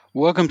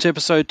Welcome to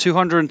episode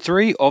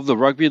 203 of the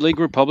Rugby League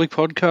Republic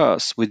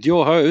podcast with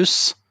your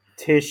hosts,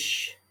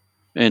 Tish.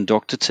 and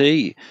Dr.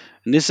 T.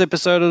 In this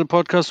episode of the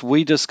podcast,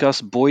 we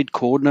discuss Boyd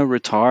Cordner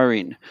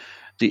retiring,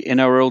 the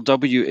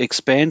NRLW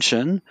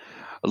expansion,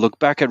 a look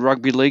back at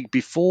rugby league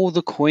before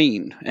the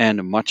Queen,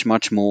 and much,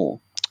 much more.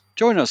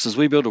 Join us as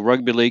we build a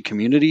rugby league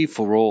community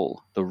for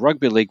all. The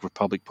Rugby League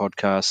Republic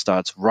podcast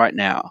starts right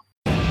now.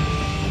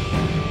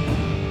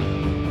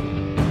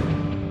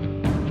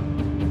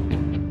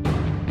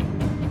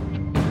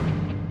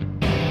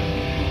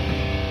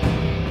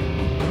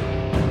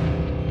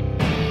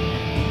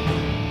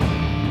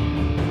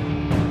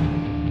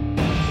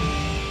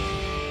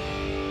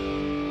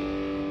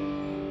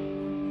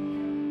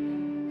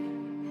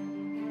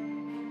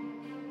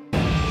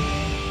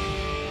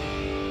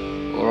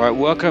 All right,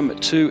 welcome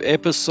to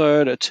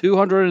episode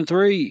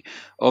 203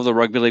 of the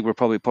Rugby League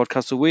Republic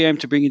podcast, where we aim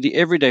to bring you the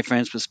everyday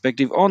fans'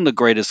 perspective on the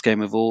greatest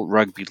game of all,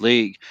 rugby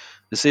league.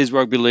 This is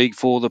Rugby League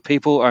for the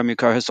people. I'm your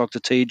co-host, Dr.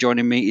 T.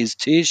 Joining me is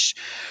Tish.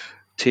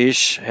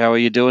 Tish, how are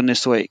you doing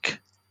this week?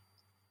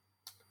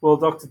 Well,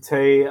 Dr.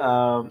 T,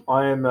 I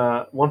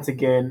am once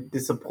again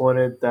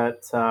disappointed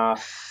that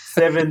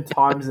 7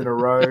 times in a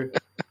row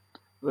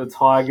the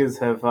Tigers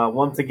have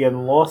once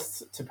again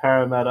lost to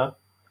Parramatta.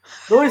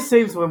 It always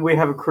seems when we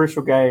have a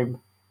crucial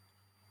game,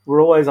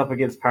 we're always up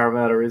against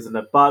Parramatta, isn't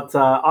it? But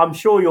I'm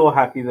sure you're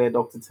happy there,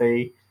 Dr.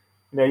 T.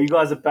 You know, you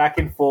guys are back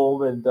in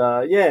form, and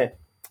yeah.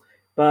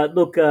 But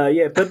look,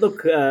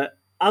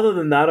 other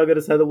than that, I've got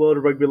to say the world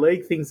of rugby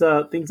league, things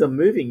are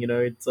moving.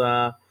 It's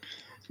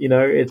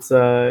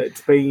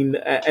been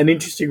an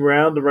interesting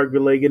round of rugby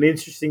league, an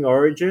interesting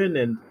origin,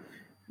 and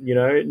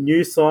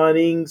new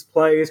signings,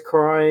 players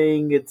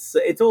crying.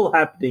 It's all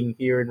happening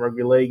here in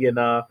rugby league, and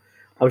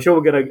I'm sure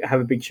we're going to have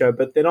a big show.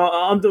 But then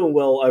I'm doing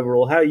well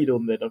overall. How are you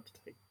doing there, Dr.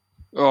 T?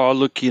 Oh,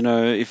 look,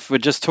 if we're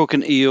just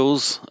talking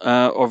Eels,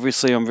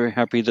 obviously I'm very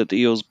happy that the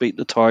Eels beat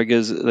the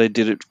Tigers. They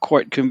did it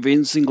quite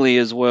convincingly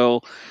as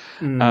well.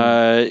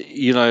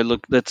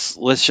 Look,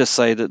 let's just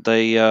say that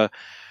they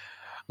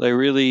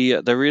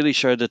really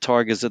showed the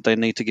Tigers that they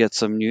need to get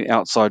some new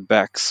outside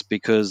backs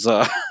because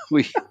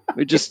we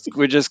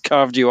just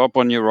carved you up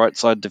on your right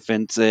side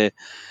defense there.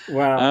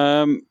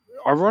 Wow.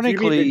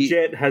 Ironically, Jimmy the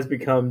Jet has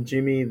become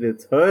Jimmy the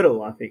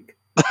Turtle, I think.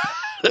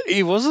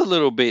 he was a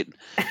little bit.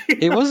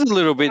 There was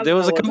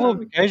a couple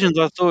of occasions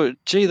I thought,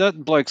 gee, that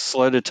bloke's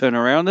slow to turn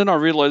around. Then I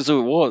realised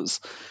who it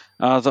was.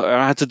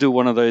 I had to do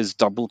one of those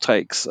double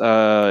takes,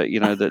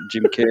 that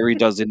Jim Carrey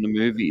does in the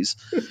movies.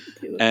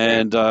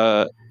 And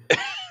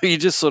you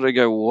just sort of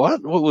go,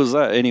 what? What was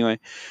that? Anyway,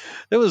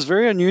 that was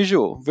very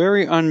unusual.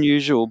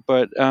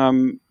 But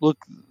look,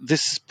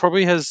 this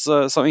probably has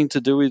something to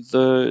do with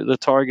the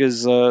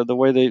Tigers, the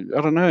way they,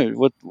 I don't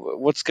know,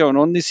 what's going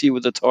on this year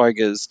with the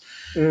Tigers.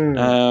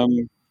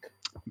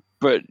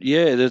 But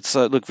yeah, that's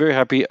look, very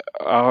happy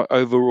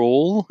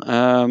overall.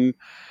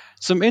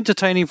 Some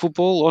entertaining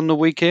football on the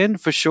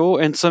weekend for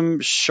sure, and some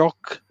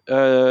shock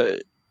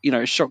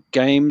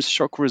games,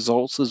 shock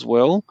results as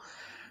well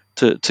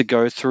to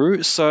go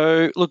through.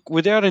 So look,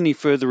 without any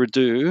further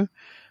ado,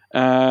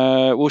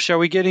 shall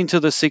we get into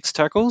the 6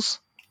 tackles?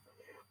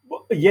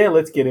 Well, yeah,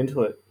 let's get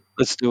into it.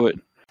 Let's do it.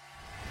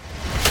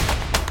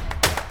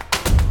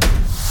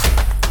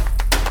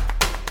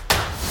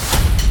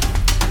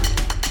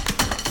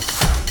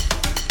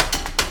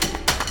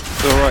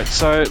 All right,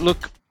 so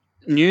look,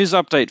 news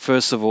update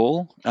first of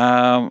all.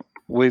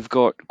 We've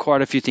got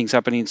quite a few things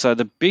happening. So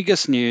the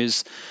biggest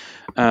news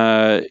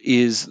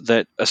is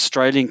that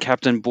Australian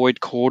captain Boyd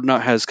Cordner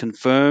has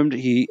confirmed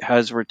he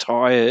has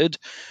retired,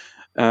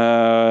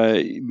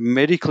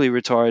 medically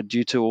retired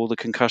due to all the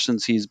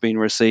concussions he's been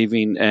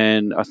receiving.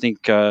 And I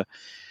think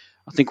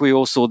we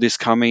all saw this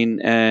coming,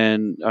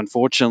 and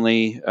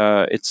unfortunately,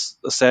 it's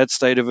a sad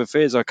state of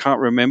affairs. I can't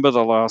remember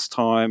the last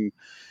time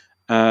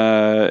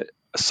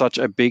such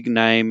a big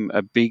name,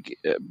 a big,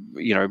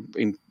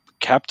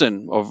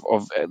 captain of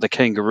the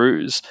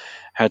Kangaroos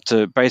had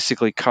to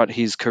basically cut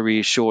his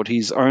career short.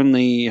 He's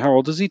only, how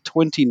old is he?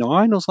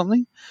 29 or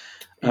something?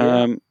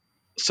 Yeah.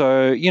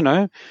 So,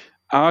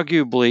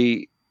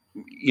 arguably,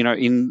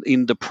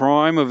 in the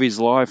prime of his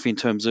life in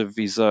terms of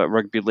his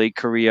rugby league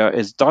career,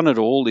 has done it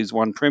all. He's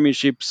won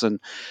premierships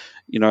and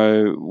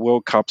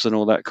World Cups and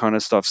all that kind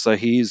of stuff. So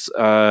he's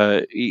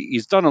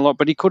done a lot,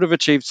 but he could have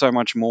achieved so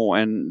much more.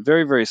 And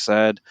very, very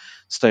sad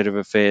state of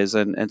affairs.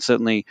 And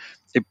certainly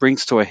it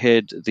brings to a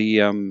head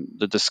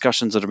the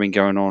discussions that have been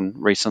going on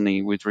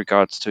recently with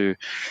regards to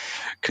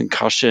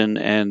concussion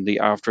and the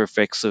after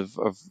effects of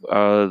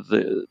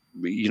the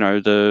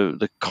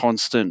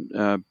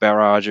constant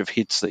barrage of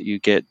hits that you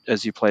get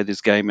as you play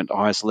this game at the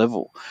highest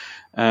level.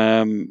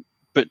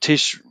 But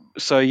Tish,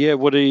 so yeah,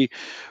 what are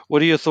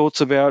your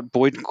thoughts about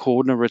Boyd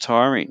Cordner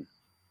retiring?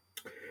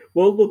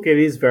 Well, look, it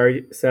is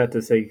very sad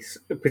to see,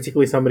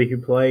 particularly somebody who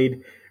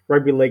played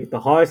rugby league at the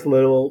highest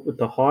level with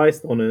the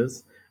highest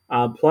honours,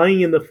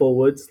 playing in the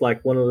forwards,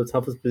 like one of the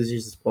toughest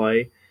positions to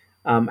play,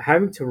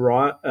 having to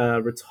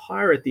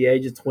retire at the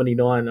age of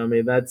 29. I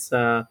mean, that's,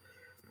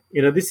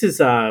 this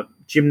is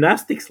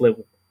gymnastics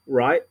level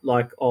right?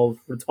 Like of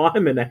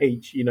retirement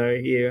age,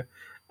 here.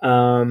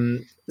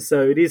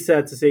 So it is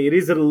sad to see. It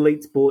is an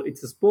elite sport.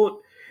 It's a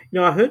sport.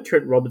 I heard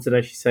Trent Robertson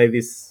actually say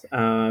this,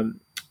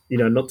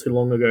 not too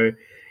long ago.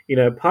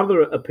 Part of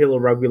the appeal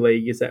of rugby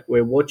league is that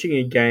we're watching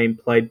a game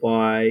played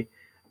by,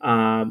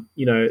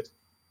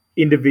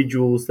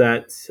 individuals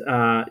that,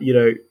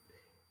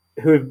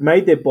 who have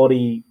made their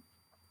body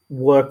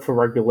work for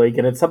rugby league,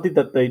 and it's something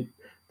that the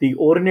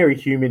ordinary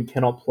human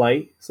cannot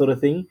play, sort of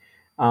thing,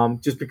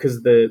 just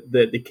because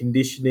the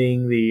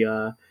conditioning,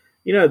 the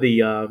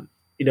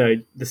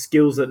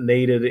skills that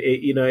needed.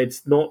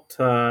 It's not.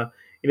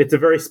 It's a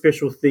very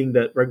special thing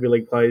that rugby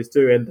league players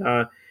do, and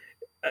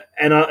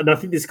I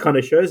think this kind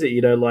of shows it.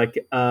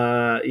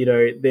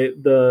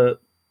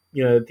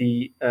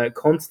 The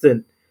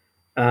constant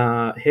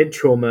head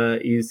trauma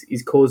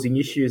is causing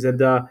issues,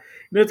 and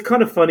it's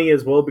kind of funny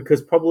as well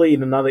because probably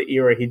in another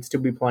era he'd still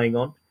be playing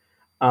on.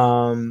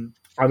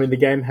 I mean, the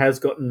game has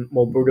gotten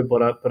more brutal,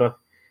 but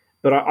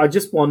I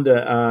just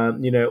wonder,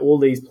 all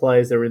these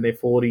players that are in their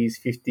 40s,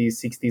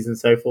 50s, 60s, and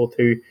so forth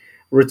who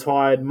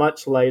retired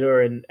much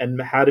later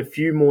and had a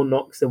few more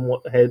knocks than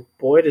what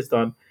Boyd has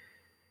done.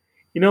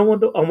 I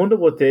wonder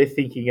what they're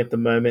thinking at the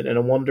moment, and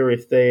I wonder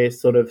if they're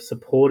sort of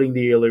supporting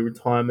the early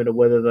retirement or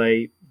whether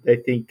they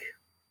think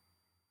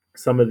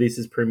some of this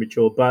is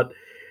premature. But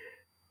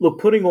look,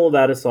 putting all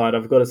that aside,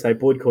 I've got to say,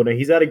 Boyd Cordner,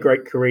 he's had a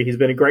great career. He's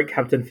been a great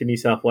captain for New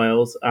South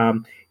Wales.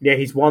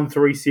 He's won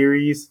 3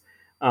 series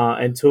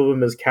and 2 of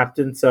them as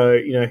captain. So,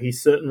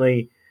 he's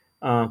certainly,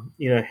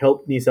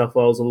 helped New South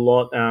Wales a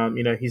lot.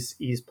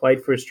 He's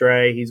played for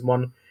Australia. He's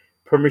won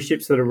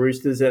premierships for the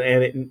Roosters,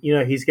 and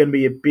he's going to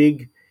be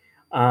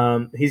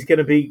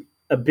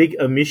a big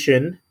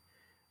omission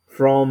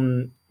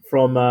from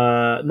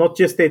not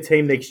just their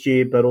team next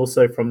year, but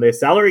also from their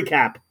salary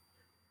cap.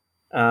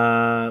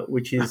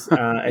 Which is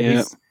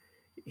and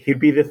he'd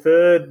be the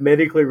 3rd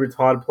medically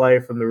retired player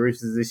from the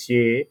Roosters this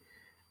year,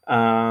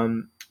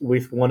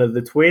 with one of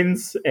the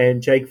twins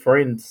and Jake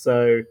Friend.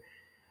 So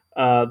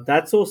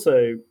that's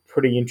also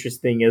pretty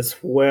interesting as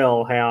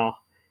well, how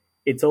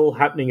it's all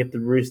happening at the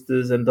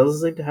Roosters and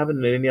doesn't seem to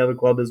happen at any other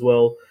club as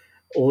well.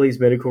 All these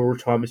medical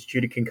retirements due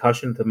to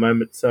concussion at the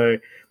moment. So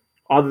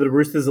either the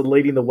Roosters are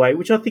leading the way,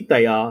 which I think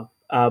they are,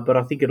 but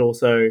I think it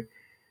also,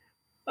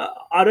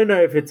 I don't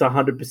know if it's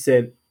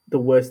 100% the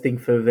worst thing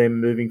for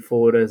them moving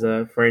forward as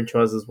a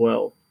franchise as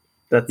well.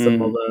 That's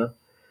another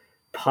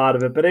part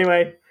of it. But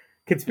anyway,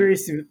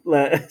 conspiracy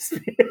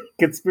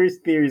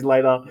theories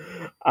later.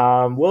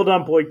 Well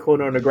done, Boyd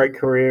Cordner, on a great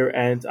career,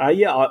 and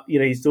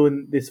he's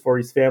doing this for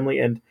his family,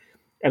 and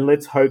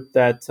let's hope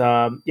that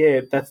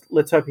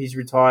let's hope he's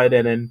retired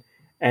and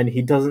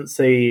he doesn't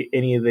see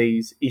any of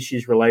these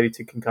issues related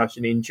to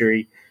concussion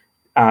injury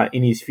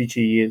in his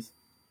future years.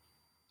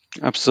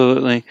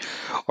 Absolutely.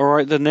 All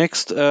right, the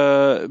next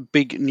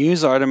big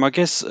news item, I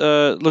guess,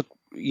 over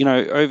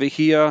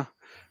here,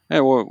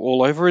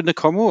 all over in the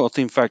Commonwealth,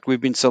 in fact,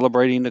 we've been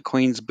celebrating the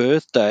Queen's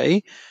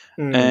birthday,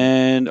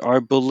 and I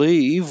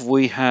believe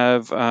we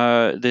have,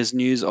 there's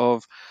news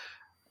of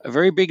a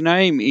very big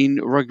name in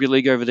rugby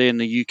league over there in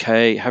the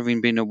UK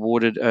having been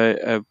awarded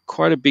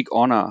quite a big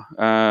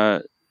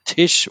honour.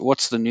 Tish,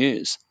 what's the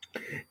news?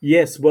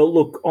 Yes, well,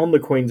 look, on the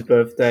Queen's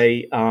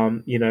birthday,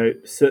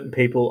 certain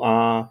people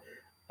are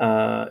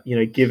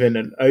given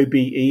an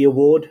OBE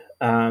award,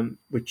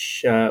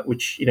 which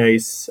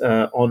is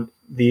on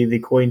the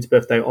Queen's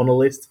birthday honour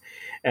list.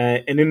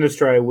 And in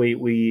Australia,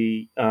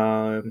 we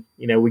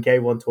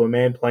gave one to a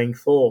man playing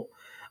Thor.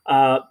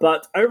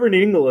 But over in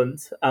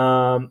England,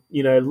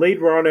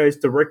 Lead Rhinos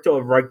director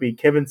of rugby,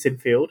 Kevin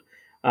Sinfield,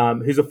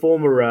 who's a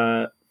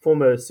former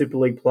Super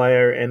League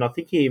player, and I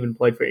think he even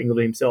played for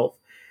England himself.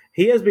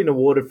 He has been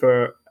awarded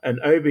for an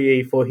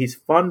OBE for his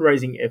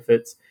fundraising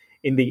efforts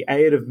in the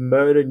aid of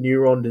motor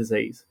neuron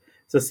disease.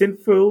 So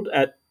Sinfield,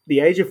 at the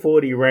age of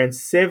 40, ran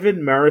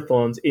 7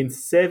 marathons in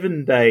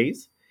 7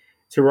 days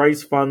to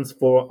raise funds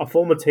for a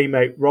former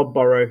teammate, Rob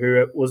Burrow,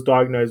 who was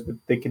diagnosed with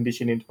the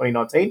condition in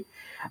 2019.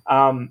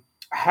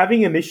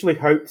 Having initially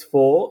hoped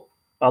for,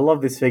 I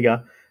love this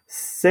figure,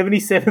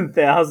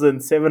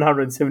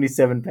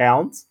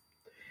 £77,777.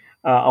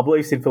 I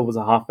believe Sinfield was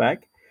a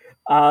halfback.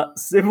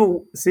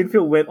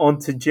 Sinfield went on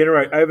to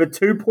generate over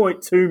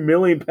 £2.2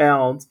 million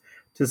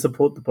to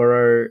support the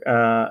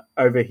Burrow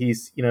over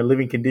his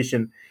living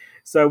condition.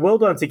 So well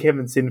done to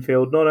Kevin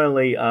Sinfield. Not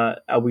only are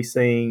we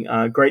seeing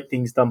great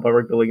things done by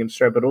Rugby League in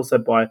Australia, but also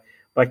by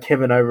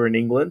Kevin over in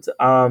England.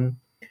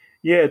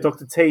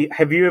 Dr. T,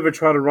 have you ever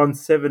tried to run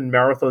 7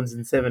 marathons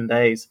in 7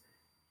 days?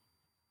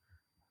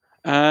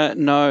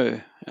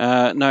 No,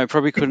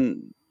 probably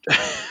couldn't.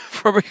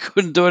 Probably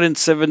couldn't do it in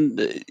 7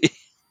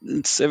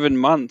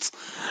 months.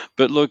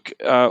 But look,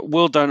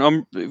 well done.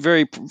 I'm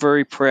very,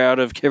 very proud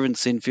of Kevin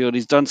Sinfield.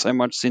 He's done so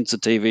much since the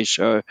TV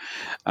show.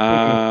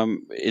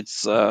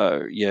 It's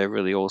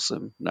really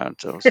awesome. No,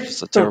 it's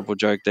just a terrible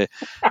joke there.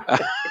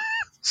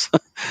 That's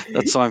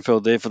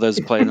Seinfeld there for those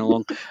playing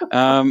along.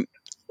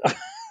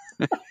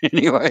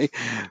 Anyway,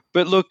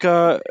 but look,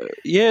 well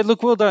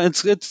done.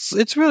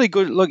 It's really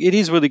good. Look, it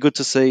is really good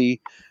to see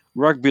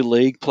rugby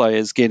league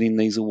players getting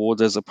these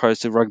awards as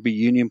opposed to rugby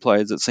union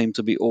players that seem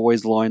to be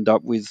always lined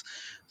up with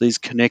these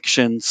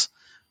connections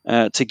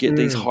to get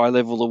these high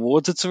level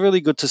awards. It's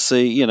really good to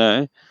see,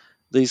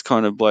 these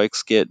kind of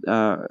blokes get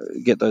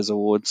those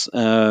awards.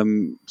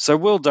 So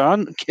well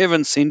done,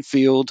 Kevin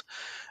Sinfield.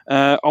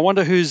 I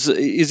wonder who's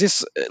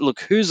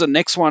the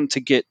next one to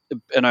get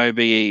an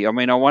OBE? I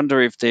mean, I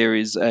wonder if there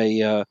is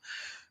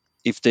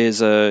is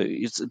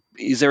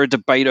there a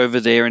debate over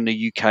there in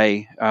the UK,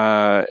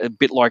 a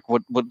bit like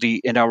what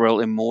the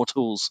NRL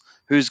Immortals,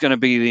 who's going to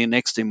be the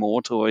next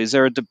Immortal? Is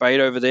there a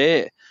debate over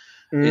there?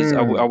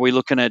 Are we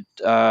looking at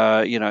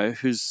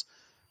who's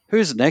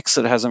next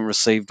that hasn't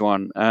received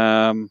one?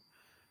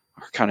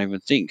 I can't even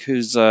think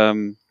who's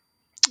yeah.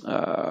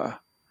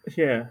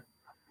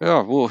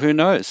 Oh well, who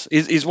knows?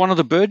 Is one of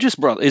the Burgess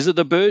brothers? Is it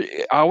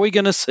the Are we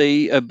going to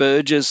see a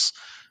Burgess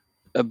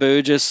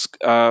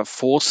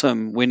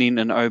foursome winning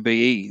an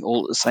OBE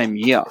all at the same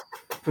year?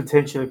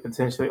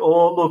 Potentially.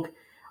 Or look,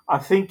 I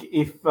think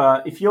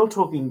if you're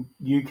talking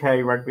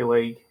UK rugby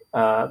league,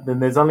 then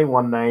there's only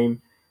one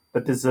name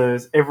that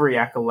deserves every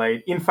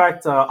accolade. In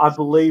fact, I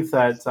believe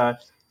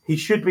that he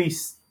should be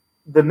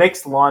the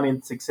next line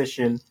in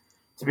succession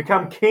to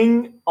become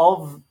king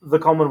of the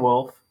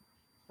Commonwealth,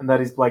 and that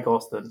is Blake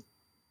Austin.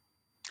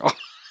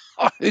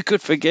 Oh, who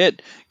could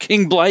forget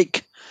King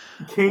Blake?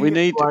 We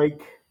need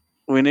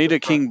a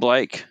King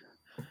Blake.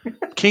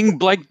 King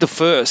Blake the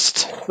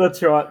First.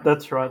 That's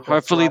right.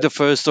 Hopefully the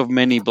first of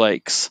many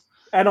Blakes.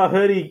 And I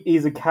heard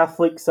he's a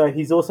Catholic, so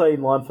he's also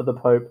in line for the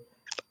Pope.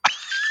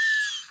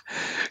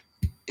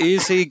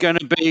 Is he going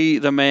to be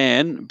the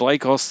man,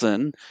 Blake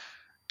Austin,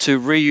 to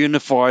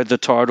reunify the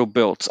title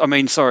belts? I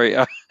mean, sorry,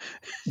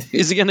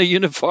 is he going to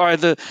unify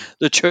the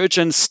church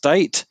and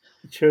state?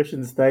 Church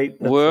and state.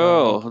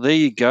 Well, there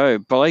you go.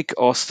 Blake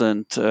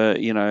Austin,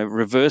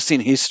 reversing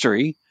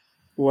history.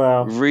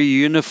 Wow.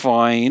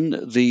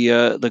 Reunifying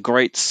the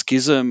great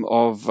schism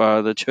of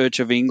the Church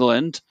of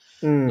England,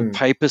 the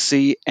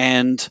papacy,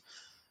 and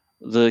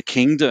the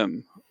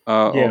kingdom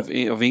of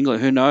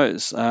England. Who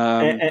knows?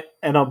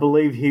 And I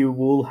believe he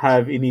will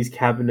have in his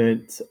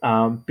cabinet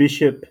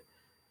Bishop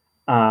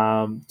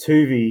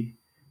Tuvey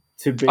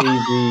to be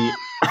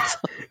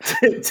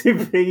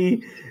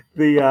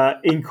the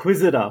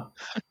Inquisitor.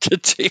 The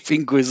Chief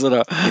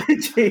Inquisitor.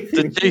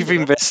 The Chief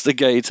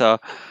Investigator.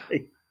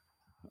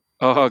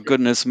 Oh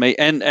goodness me!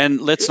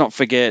 And let's not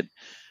forget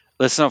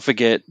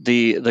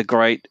the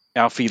great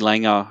Alfie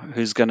Langer,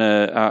 who's going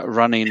to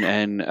run in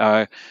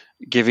and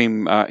give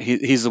him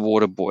he's the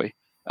water boy.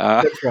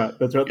 That's right.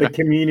 The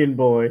communion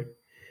boy.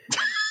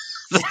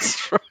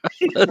 That's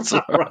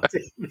right.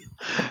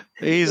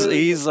 He's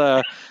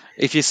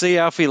if you see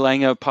Alfie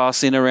Langer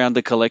passing around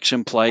the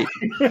collection plate,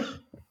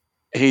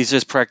 he's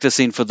just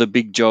practicing for the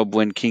big job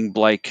when King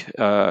Blake,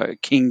 God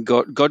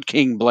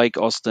King Blake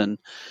Austin,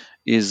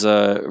 is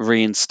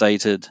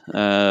reinstated.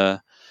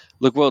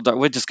 Look, well done.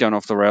 We're just going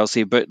off the rails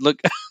here, but look.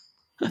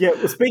 Yeah,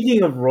 well,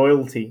 speaking of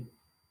royalty,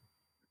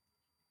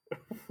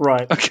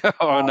 right? Okay.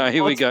 Oh no,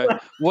 here we go.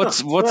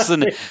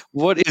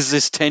 What is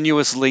this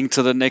tenuous link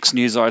to the next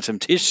news item?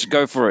 Tish,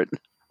 go for it.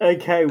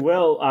 Okay,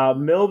 well,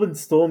 Melbourne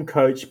Storm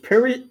coach,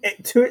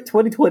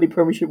 2020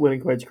 Premiership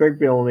winning coach Craig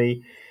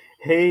Bellamy,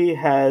 he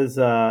has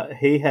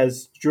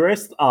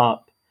dressed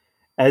up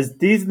as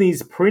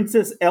Disney's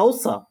Princess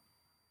Elsa.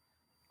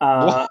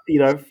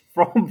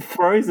 From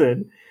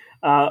Frozen,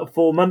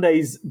 for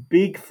Monday's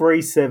Big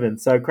Free 7.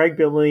 So Craig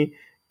Bellamy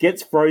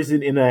gets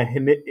Frozen in a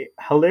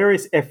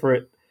hilarious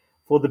effort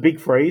for the Big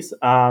Freeze,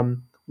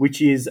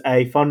 which is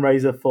a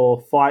fundraiser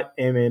for Fight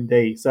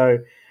MND. So,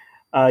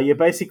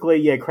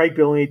 Craig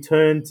Bellamy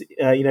turned,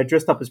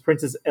 dressed up as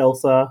Princess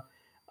Elsa,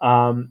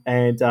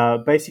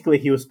 and basically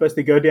he was supposed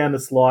to go down the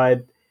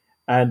slide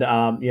and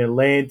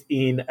land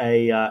in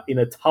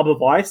a tub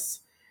of ice.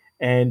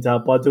 And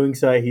by doing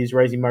so, he's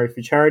raising money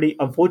for charity.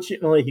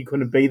 Unfortunately, he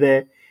couldn't be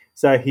there.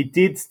 So he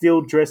did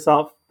still dress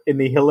up in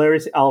the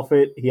hilarious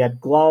outfit. He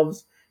had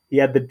gloves. He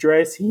had the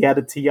dress. He had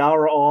a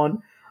tiara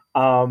on.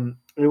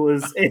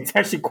 It's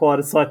actually quite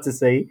a sight to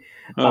see.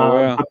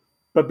 Wow.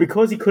 But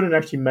because he couldn't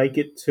actually make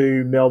it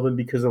to Melbourne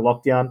because of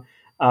lockdown,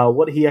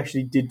 what he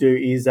actually did do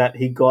is that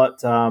he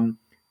got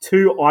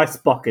 2 ice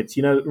buckets.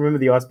 Remember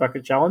the ice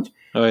bucket challenge?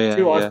 Oh, yeah.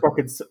 2 ice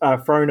buckets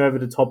thrown over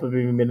the top of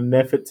him in an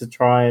effort to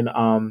try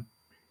and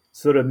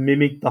sort of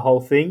mimic the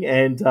whole thing.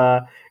 And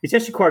it's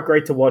actually quite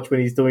great to watch when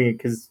he's doing it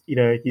because,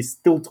 he's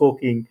still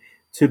talking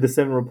to the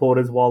 7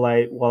 reporters while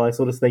they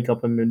sort of sneak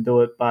up on him and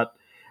do it. But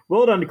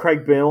well done to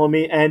Craig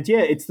Bellamy. And,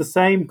 it's the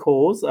same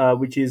cause,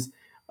 which is,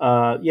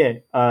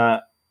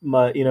 motor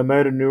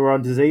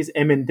neuron disease,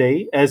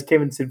 MND, as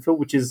Kevin Sinfield,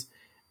 which is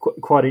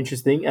quite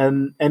interesting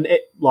and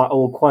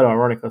quite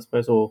ironic, I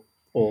suppose, or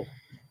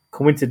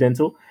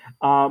coincidental.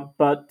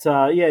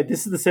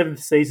 This is the 7th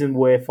season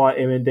where Fight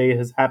MND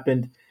has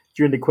happened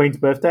during the Queen's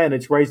birthday, and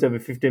it's raised over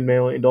 $15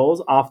 million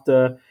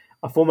after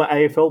a former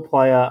AFL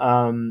player,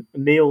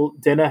 Neil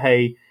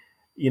Dennehy,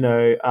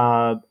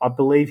 I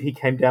believe he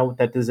came down with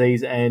that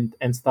disease and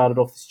started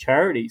off this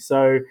charity.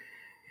 So,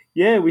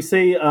 Yeah, we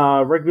see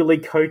rugby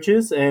league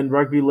coaches and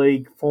rugby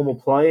league former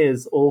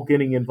players all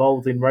getting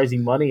involved in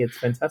raising money. It's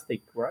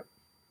fantastic, right?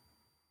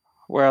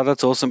 Wow,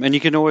 that's awesome. And you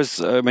can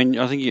always, I mean,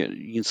 I think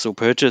you can still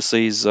purchase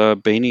these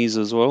beanies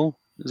as well.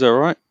 Is that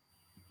right?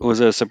 Or is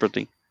that a separate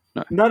thing?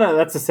 No. No,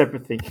 that's a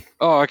separate thing.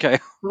 Oh, okay.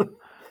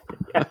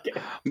 Okay.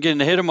 I'm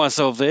getting ahead of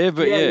myself there,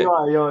 but Yeah,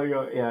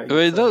 yeah. yeah. I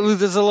mean, So,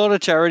 there's a lot of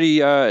charity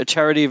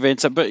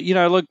events, but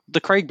look,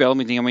 the Craig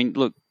Bellamy thing. I mean,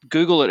 look,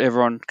 Google it,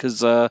 everyone,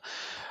 because yeah,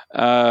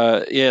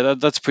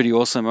 that's pretty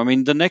awesome. I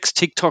mean, the next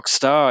TikTok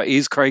star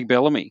is Craig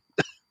Bellamy.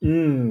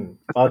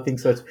 I think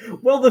so.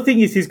 Well, the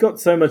thing is, he's got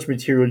so much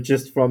material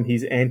just from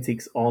his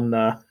antics on,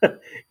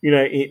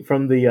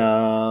 from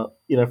the,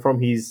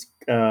 from his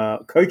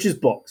coach's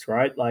box,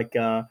 right? Like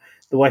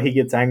the way he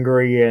gets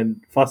angry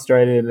and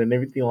frustrated and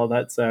everything like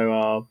that.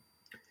 So,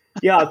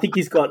 yeah, I think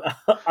he's got,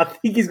 I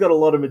think he's got a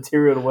lot of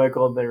material to work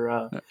on there.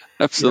 You know,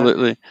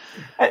 Absolutely.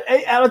 and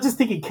I was just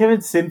thinking Kevin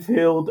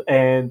Sinfield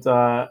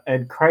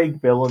and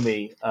Craig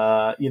Bellamy.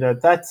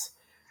 That's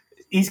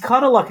he's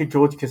kind of like a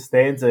George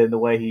Costanza in the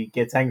way he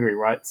gets angry,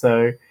 right?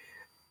 So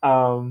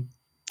um,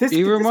 He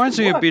this reminds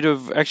could me a work. bit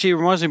of, actually, he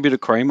reminds me a bit of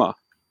Kramer.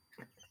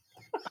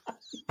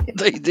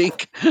 Do you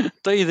think?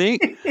 Do you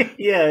think?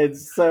 Yeah,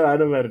 it's so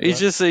animated, right?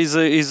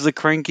 He's the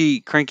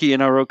cranky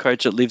NRL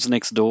coach that lives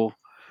next door.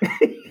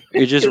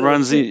 He just Yeah,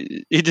 runs that's it.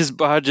 in. He just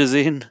barges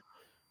in.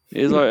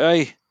 He's like,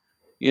 hey,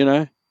 you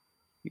know,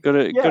 you got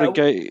a Yeah,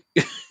 game,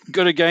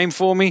 got a game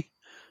for me.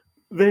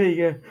 there you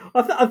go.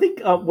 I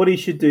think what he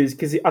should do is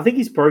because I think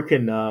he's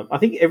broken. I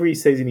think every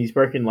season he's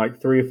broken like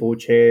 3 or 4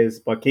 chairs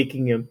by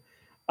kicking them.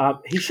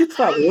 He should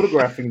start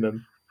autographing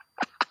them.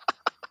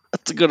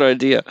 That's a good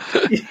idea.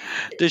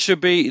 There should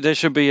be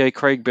a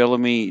Craig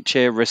Bellamy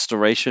chair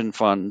restoration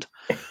fund.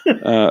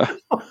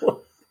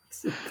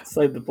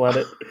 Save the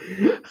planet.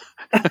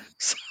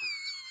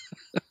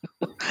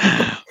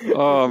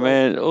 Oh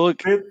man,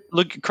 look,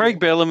 Craig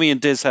Bellamy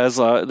and Des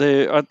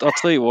Hasler. I'll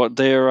tell you what,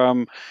 they're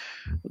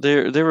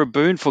a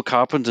boon for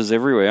carpenters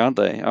everywhere, aren't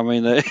they? I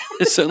mean, they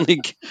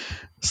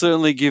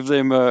certainly give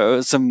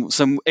them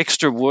some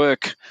extra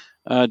work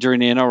during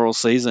the NRL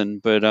season.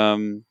 But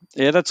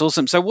yeah, that's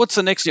awesome. So what's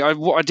the next?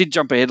 I did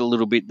jump ahead a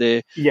little bit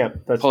there. Yeah,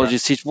 that's right.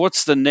 Apologies, Tish.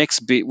 What's the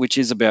next bit, which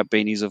is about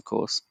beanies, of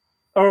course?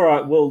 All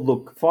right. Well,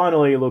 look.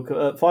 Finally,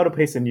 final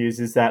piece of news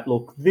is that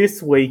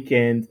this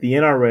weekend the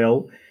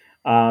NRL,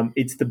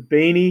 it's the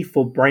Beanie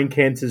for Brain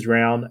Cancers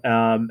round,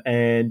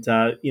 and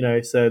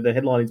so the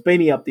headline is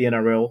Beanie up the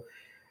NRL.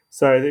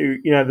 So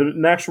the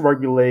National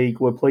Rugby League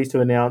were pleased to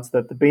announce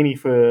that the Beanie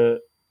for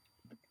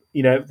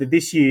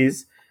this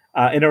year's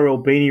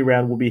NRL Beanie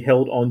round will be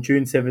held on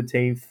June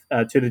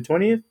 17th to the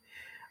 20th.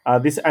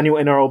 This annual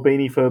NRL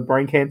Beanie for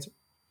Brain Cancer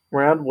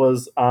round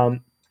was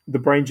the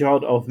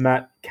brainchild of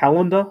Matt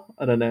Callender.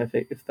 I don't know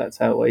if that's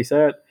how we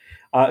say it.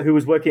 Who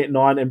was working at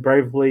Nine and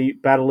bravely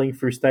battling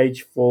through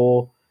stage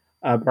 4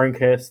 brain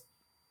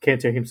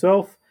cancer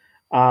himself.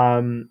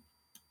 And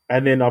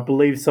then I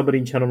believe somebody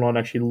in Channel 9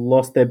 actually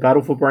lost their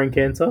battle for brain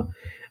cancer.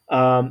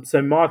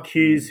 So Mark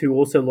Hughes, who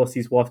also lost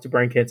his wife to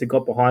brain cancer,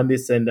 got behind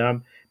this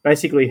and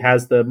basically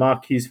has the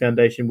Mark Hughes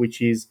Foundation,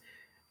 which is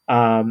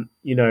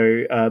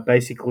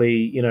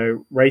basically,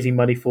 raising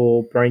money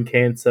for brain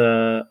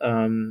cancer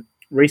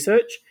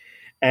research,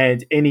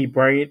 and any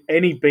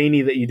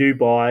beanie that you do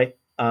buy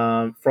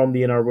from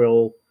the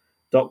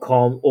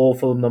NRL.com or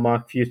from the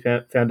Mark Hughes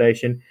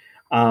Foundation,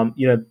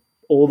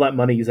 all that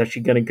money is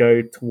actually going to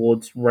go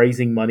towards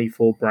raising money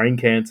for brain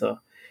cancer.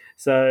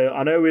 So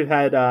I know we've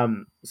had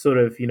sort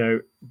of,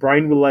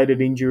 brain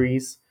related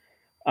injuries,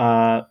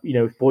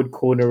 with Boyd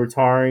Cordner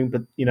retiring,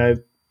 but,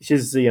 it's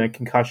just,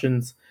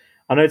 concussions.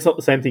 I know it's not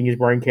the same thing as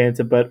brain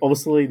cancer, but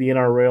obviously the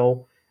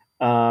NRL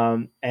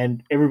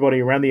and everybody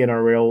around the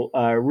NRL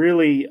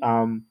really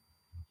are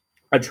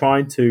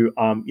trying to,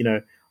 I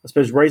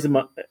suppose, raise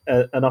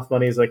enough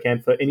money as they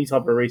can for any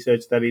type of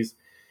research that is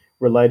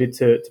related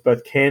to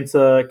both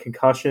cancer,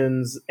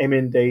 concussions,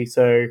 MND.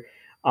 So,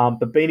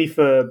 the Beanie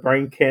for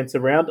Brain Cancer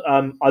round,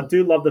 I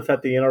do love the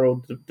fact the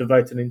NRL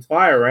devotes an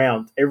entire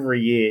round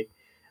every year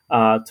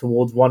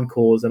towards one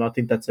cause, and I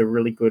think that's a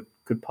really good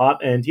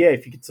part. And yeah,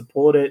 if you could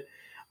support it,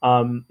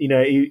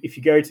 if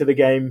you go to the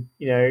game,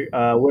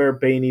 wear a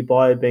beanie,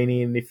 buy a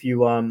beanie, and if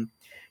you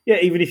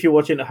even if you're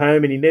watching at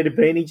home and you need a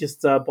beanie,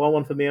 just buy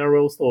one from the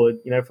NRL store.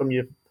 From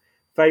your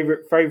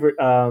favorite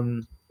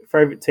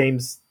team.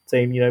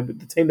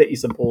 The team that you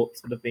support,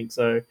 sort of thing.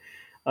 So,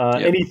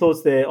 Yep. any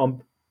thoughts there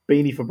on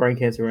beanie for brain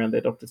cancer around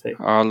there, Doctor T?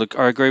 Look,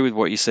 I agree with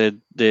what you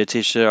said there,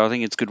 Tisha. I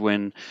think it's good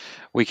when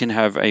we can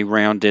have a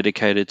round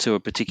dedicated to a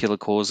particular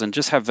cause and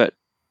just have that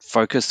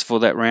focus for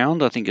that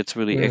round. I think it's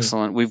really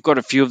excellent. We've got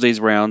a few of these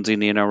rounds in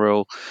the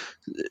NRL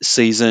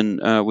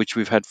season, which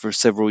we've had for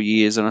several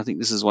years, and I think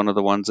this is one of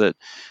the ones that,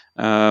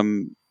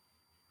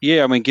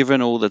 yeah, I mean,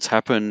 given all that's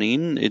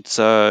happening, it's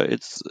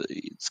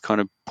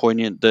kind of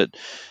poignant that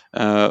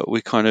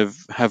we kind of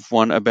have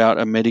one about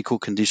a medical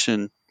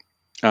condition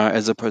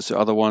as opposed to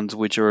other ones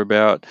which are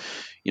about,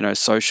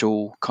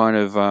 social kind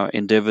of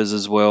endeavors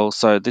as well.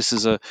 So this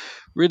is a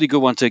really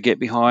good one to get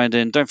behind.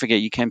 And don't forget,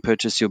 you can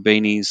purchase your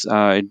beanies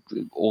in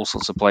all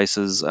sorts of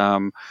places. I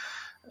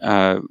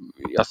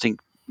think,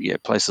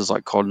 places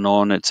like Cotton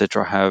On,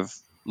 etc., have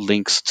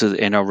links to the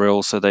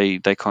NRL, so they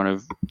kind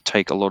of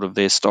take a lot of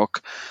their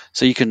stock.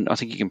 So I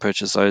think you can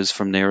purchase those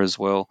from there as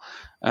well.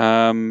 But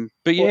Well,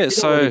 yeah, if you don't want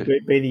so to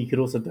beanie, you could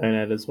also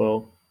donate as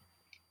well.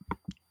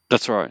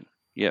 that's right.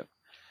 Yeah.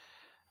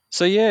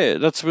 So yeah,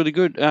 that's really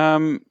good.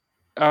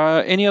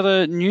 Any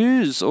other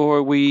news, or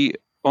are we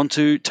on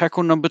to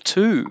tackle number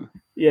 2?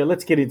 Yeah,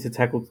 let's get into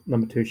tackle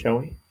number 2, shall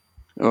we?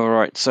 All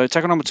right. So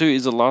tackle number 2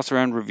 is the last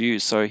round review.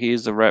 So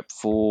here's the wrap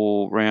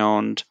for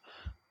round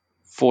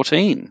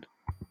 14.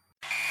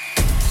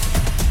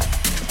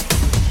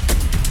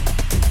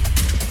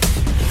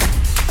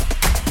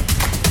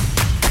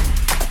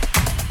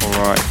 All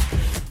right.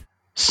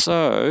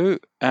 So,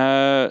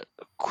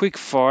 quick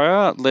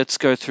fire. Let's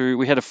go through.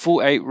 We had a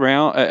full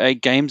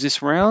 8 games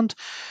this round.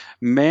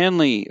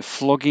 Manly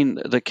flogging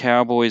the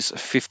Cowboys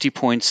 50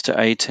 points to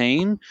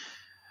 18.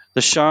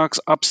 The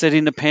Sharks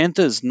upsetting the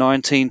Panthers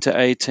 19 to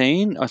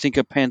 18. I think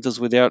a Panthers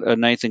without a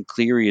Nathan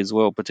Cleary as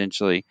well,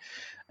 potentially.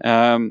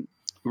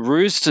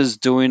 Roosters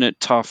doing it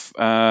tough.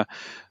 A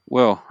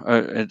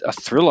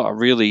thriller,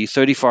 really.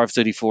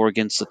 35-34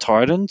 against the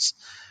Titans.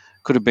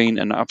 Could have been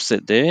an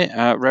upset there.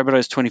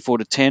 Rabbitohs 24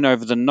 to 10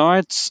 over the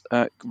Knights.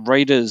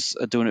 Raiders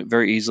are doing it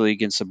very easily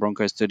against the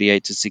Broncos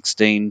 38 to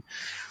 16.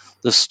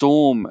 The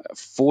Storm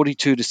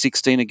 42 to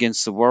 16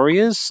 against the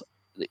Warriors.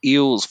 The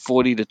Eels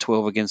 40 to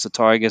 12 against the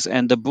Tigers,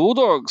 and the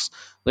Bulldogs,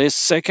 I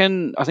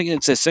think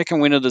it's their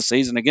second win of the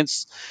season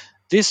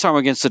this time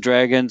against the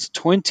Dragons,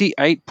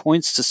 28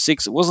 points to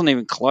 6. It wasn't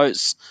even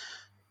close.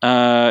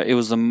 It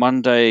was the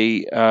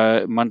Monday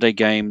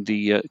game,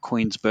 the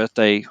Queen's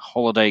birthday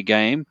holiday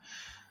game.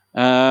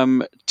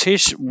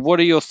 Tish, what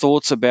are your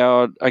thoughts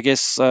about, I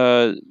guess,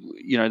 the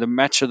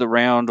match of the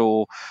round,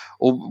 or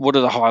what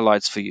are the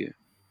highlights for you?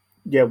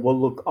 Yeah, well,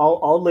 look,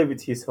 I'll leave it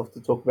to yourself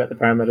to talk about the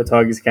Parramatta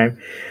Tigers game.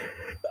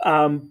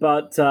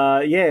 Look,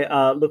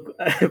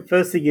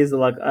 first thing is,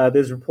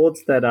 there's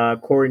reports that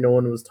Corey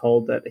Norman was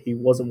told that he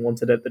wasn't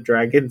wanted at the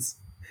Dragons,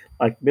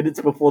 like minutes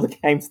before the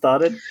game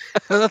started.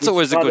 That's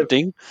always a good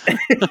thing.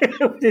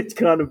 Which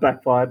kind of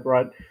backfired,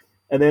 right?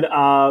 And then,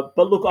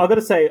 but look, I got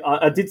to say,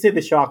 I did see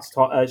the Sharks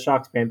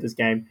Panthers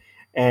game,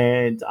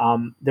 and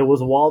there was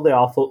a while there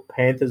I thought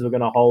Panthers were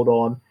going to hold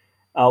on.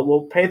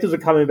 Panthers are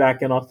coming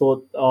back, and I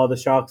thought, the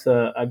Sharks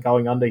are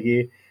going under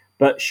here.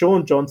 But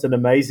Sean Johnson,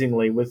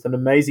 amazingly, with an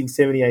amazing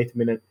 78th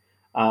minute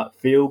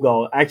field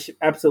goal, actually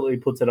absolutely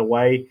puts it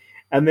away.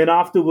 And then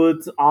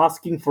afterwards,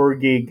 asking for a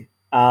gig,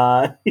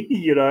 because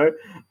he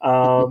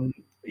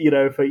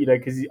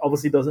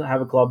obviously doesn't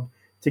have a club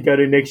to go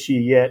to next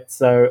year yet.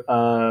 So,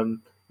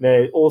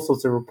 all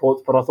sorts of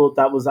reports. But I thought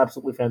that was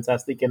absolutely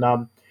fantastic.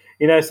 And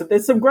so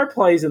there's some great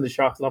players in the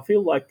Sharks, and I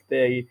feel like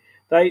they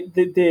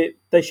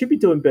should be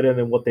doing better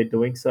than what they're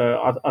doing.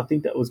 So I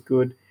think that was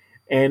good.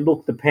 And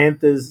look, the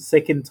Panthers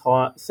second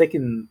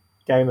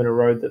game in a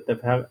row that they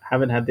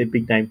haven't had their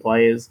big name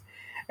players,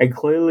 and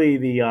clearly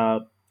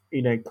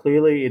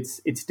clearly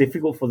it's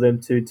difficult for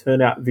them to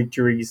turn out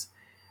victories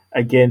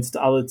against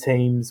other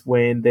teams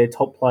when their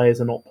top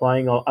players are not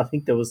playing. I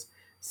think there was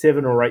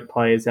 7 or 8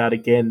 players out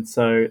again,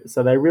 so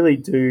they really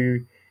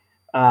do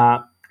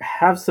have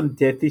some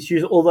depth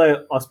issues.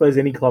 Although I suppose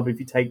any club, if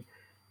you take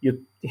your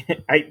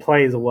 8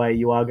 players away,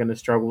 you are going to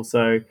struggle.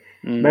 So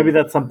maybe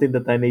that's something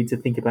that they need to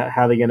think about,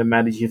 how they're going to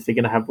manage if they're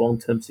going to have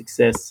long-term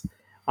success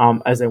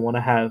as they want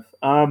to have.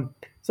 So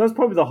that's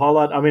probably the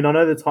highlight. I mean, I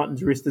know the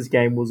Titans Roosters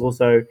game was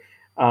also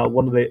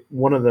one of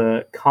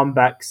the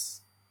comebacks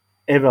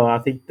ever. I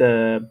think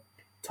the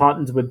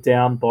Titans were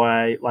down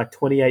by like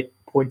 28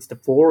 points to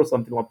 4 or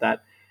something like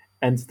that,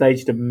 and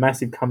staged a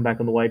massive comeback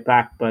on the way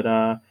back. But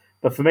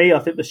for me, I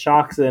think the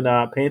Sharks and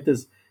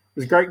Panthers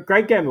was a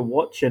great game to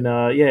watch, and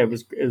it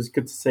was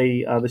good to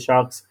see the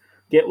Sharks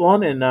get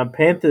one, and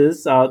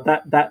Panthers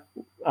that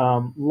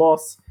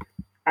loss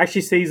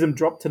actually sees them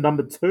drop to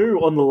number 2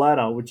 on the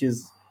ladder, which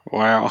is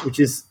wow, which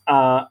is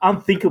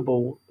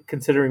unthinkable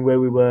considering where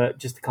we were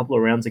just a couple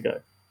of rounds ago.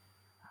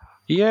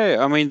 Yeah,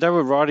 I mean, they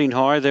were riding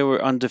high. They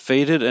were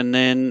undefeated, and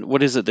then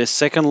what is it? Their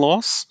second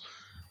loss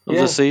of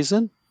the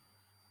season.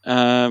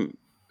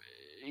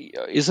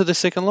 Is it the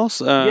second loss?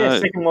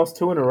 Second loss,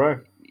 2 in a row.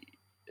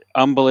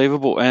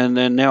 Unbelievable. And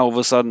then now all of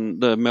a sudden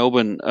the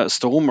Melbourne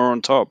Storm are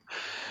on top.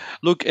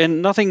 Look,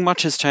 and nothing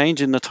much has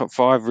changed in the top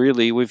 5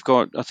 really. We've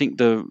got, I think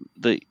the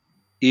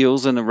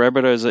Eels and the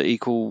Rabbitohs are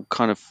equal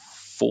kind of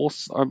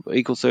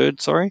equal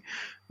third. Sorry.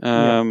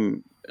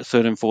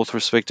 Third and fourth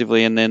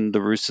respectively, and then the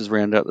Roosters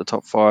round out the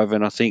top 5.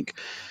 And I think,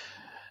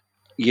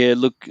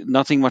 look,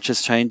 nothing much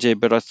has changed there,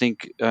 but I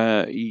think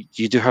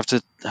you do have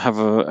to have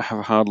a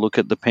hard look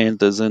at the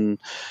Panthers and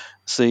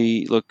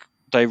see. Look,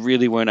 they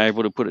really weren't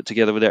able to put it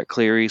together without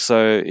Cleary,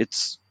 so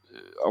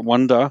I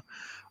wonder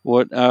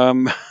what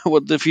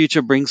what the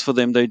future brings for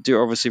them. They do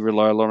obviously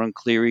rely a lot on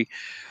Cleary.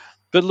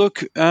 But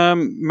look,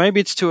 maybe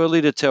it's too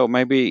early to tell.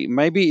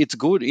 Maybe it's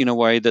good in a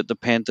way that the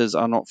Panthers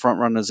are not front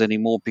runners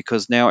anymore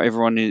because now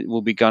everyone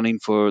will be gunning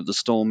for the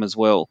Storm as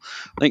well.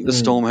 I think the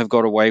Storm have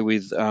got away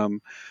with,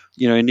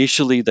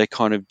 initially they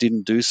kind of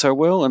didn't do so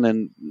well, and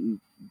then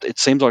it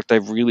seems like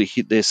they've really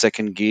hit their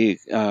second gear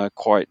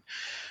quite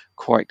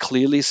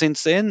clearly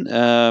since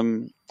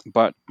then.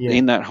 But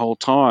in that whole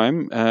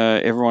time,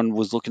 everyone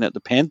was looking at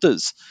the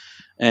Panthers.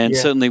 And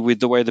certainly with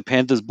the way the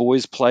Panthers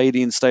boys played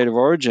in State of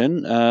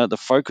Origin, the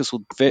focus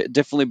will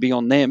definitely be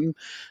on them,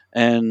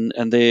 and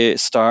their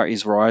star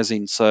is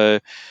rising. So,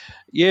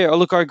 yeah,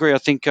 look, I agree. I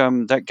think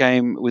that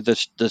game with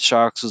the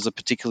Sharks was a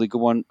particularly good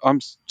one.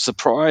 I'm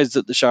surprised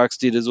that the Sharks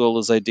did as well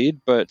as they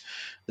did, but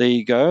there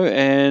you go.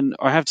 And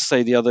I have to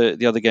say the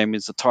other game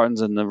is the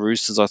Titans and the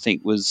Roosters. I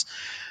think was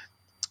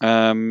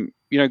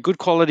good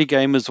quality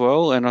game as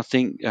well. And I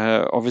think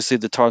obviously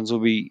the Titans will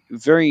be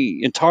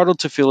very entitled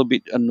to feel a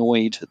bit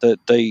annoyed that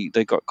they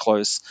got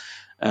close.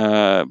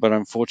 But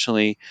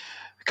unfortunately,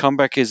 a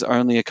comeback is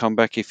only a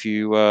comeback if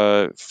you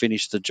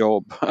finish the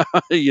job,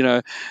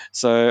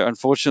 So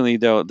unfortunately,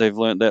 they've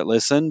learned that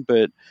lesson.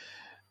 But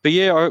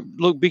yeah,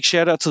 look, big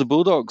shout out to the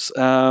Bulldogs.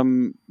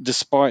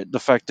 Despite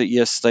the fact that,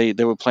 yes, they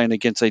were playing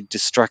against a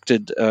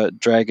distracted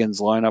Dragons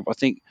lineup, I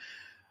think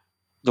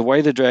the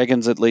way the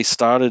Dragons at least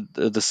started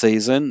the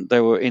season, they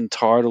were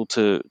entitled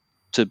to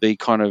be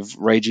kind of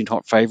raging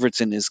hot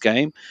favourites in this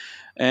game.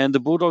 And the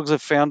Bulldogs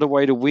have found a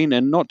way to win,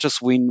 and not just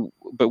win,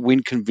 but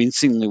win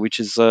convincingly, which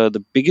is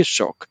the biggest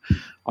shock,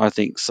 I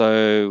think.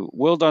 So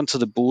well done to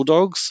the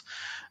Bulldogs.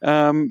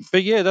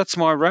 But yeah, that's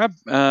my wrap.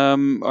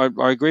 I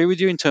agree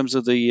with you in terms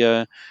of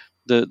the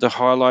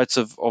highlights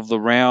of the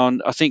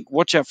round. I think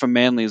watch out for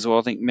Manly as well.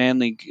 I think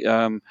Manly,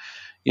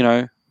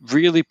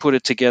 really put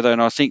it together,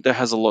 and I think that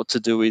has a lot to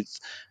do with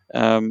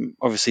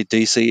obviously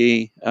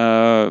DCE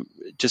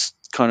just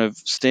kind of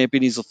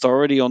stamping his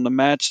authority on the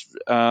match.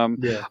 I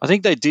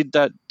think they did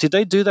that. Did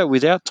they do that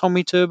without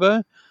Tommy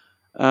Turbo?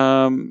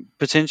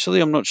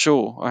 Potentially, I'm not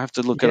sure. I have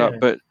to look it up.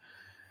 But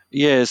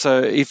yeah,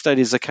 so if that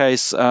is the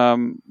case,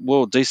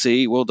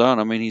 DCE, well done.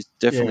 I mean, he's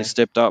definitely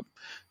stepped up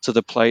to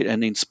the plate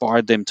and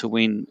inspired them to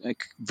win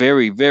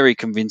very, very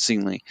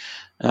convincingly.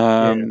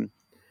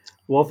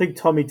 Well, I think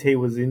Tommy T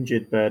was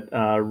injured, but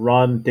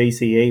Run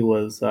DCE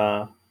was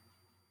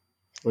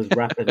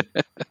rapid.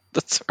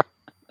 That's right.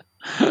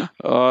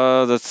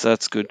 Oh,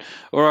 that's good.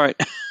 All right,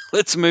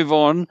 let's move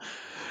on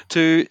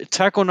to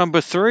tackle number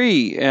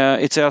 3.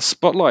 It's our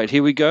spotlight.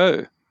 Here we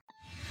go.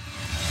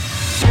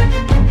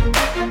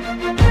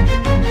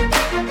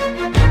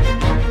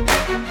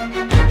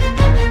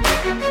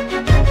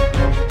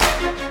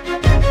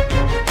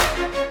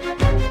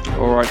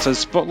 All right, so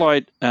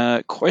spotlight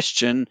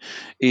question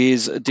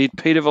is: did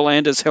Peter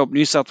V'landys help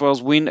New South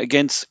Wales win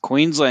against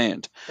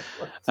Queensland?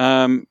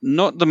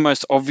 Not the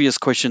most obvious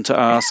question to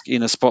ask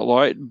in a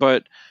spotlight,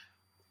 but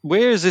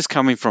where is this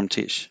coming from,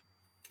 Tish?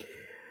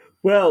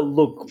 Well,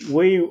 look,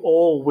 we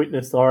all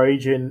witnessed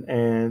Origin,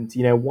 and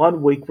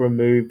 1 week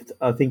removed,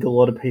 I think a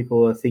lot of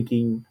people are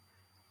thinking,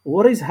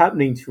 what is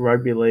happening to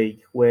rugby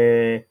league?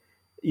 Where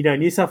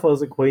New South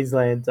Wales and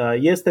Queensland,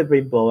 yes, they've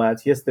been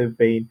blowouts, yes, they've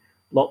been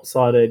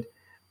lopsided,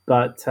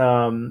 but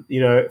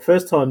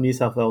first time New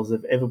South Wales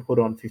have ever put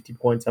on 50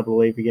 points, I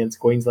believe, against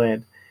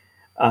Queensland.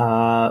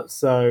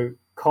 So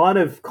kind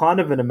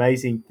of an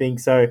amazing thing.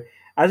 So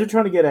as we're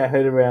trying to get our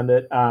head around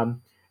it,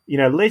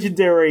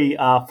 legendary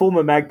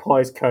former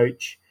Magpies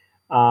coach,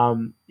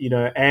 and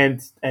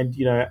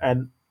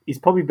he's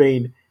probably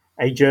been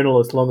a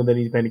journalist longer than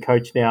he's been a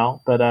coach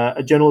now, but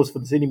a journalist for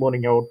the Sydney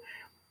Morning Herald,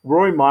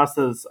 Rory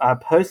Masters,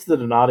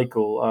 posted an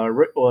article,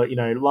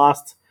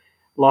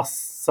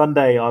 last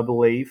Sunday, I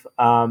believe,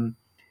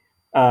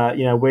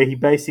 where he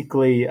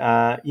basically,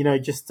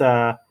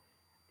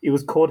 it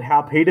was called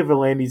 "How Peter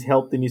V'landys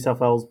Helped the New South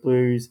Wales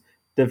Blues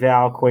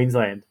Devour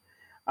Queensland,"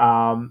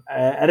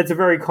 and it's a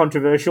very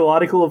controversial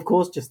article, of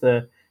course, just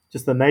the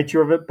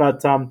nature of it.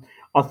 But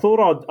I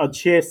thought I'd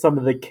share some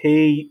of the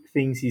key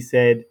things he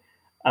said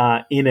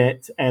in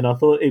it, and I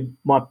thought it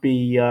might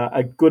be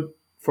a good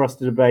for us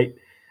to debate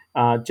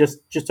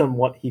just on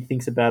what he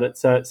thinks about it.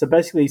 So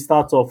basically, he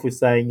starts off with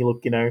saying,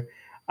 "Look,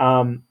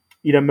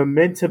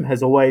 momentum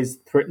has always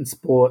threatened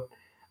sport."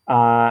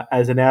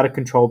 As an out of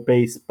control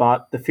beast,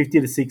 but the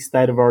 50-6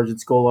 State of Origin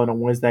scoreline on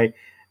Wednesday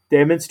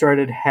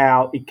demonstrated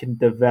how it can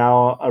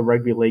devour a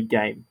rugby league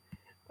game.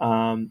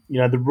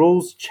 The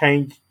rules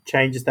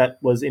changes that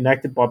was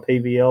enacted by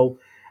PVL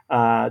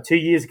 2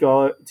 years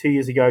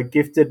ago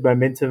gifted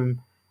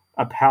momentum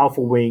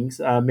powerful wings,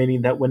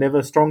 meaning that whenever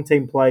a strong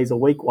team plays a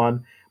weak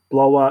one,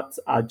 blowouts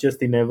are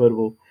just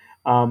inevitable.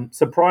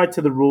 So prior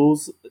to the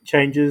rules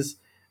changes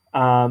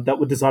that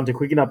were designed to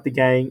quicken up the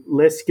game,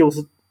 less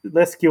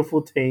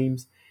skillful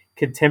teams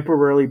can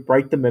temporarily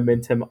break the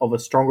momentum of a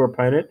stronger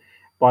opponent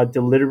by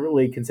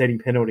deliberately conceding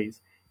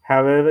penalties.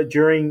 However,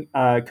 during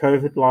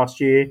COVID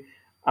last year,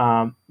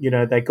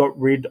 they got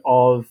rid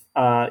of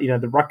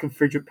the ruck and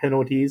fidget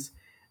penalties.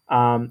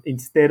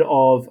 Instead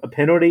of a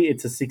penalty,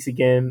 it's a 6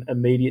 again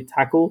immediate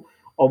tackle.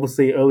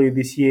 Obviously, earlier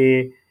this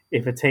year,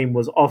 if a team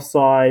was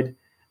offside,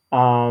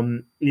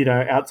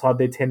 outside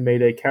their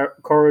 10-meter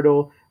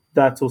corridor.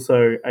 That's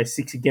also a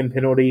 6 again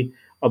penalty.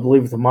 I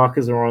believe if the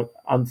markers are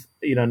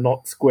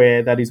not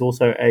square, that is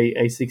also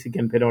a 6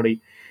 again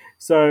penalty.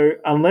 So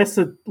unless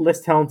a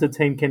less talented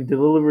team can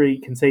deliberately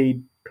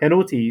concede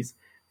penalties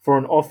for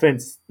an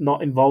offense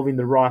not involving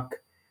the ruck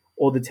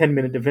or the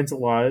 10-minute defensive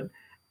line,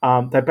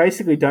 they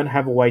basically don't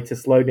have a way to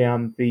slow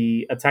down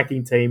the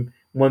attacking team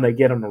when they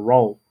get on a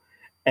roll.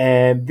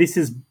 And this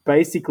is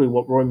basically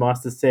what Roy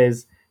Master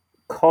says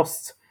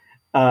cost.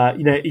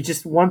 It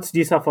just once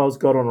New South Wales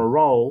got on a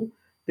roll,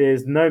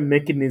 there's no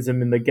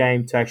mechanism in the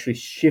game to actually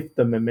shift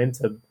the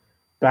momentum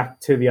back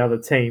to the other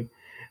team.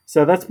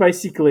 So that's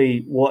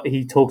basically what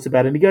he talks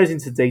about, and he goes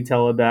into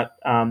detail about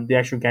the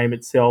actual game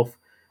itself,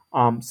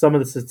 some of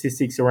the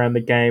statistics around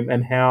the game,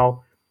 and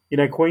how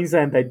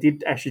Queensland, they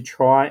did actually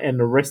try and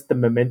arrest the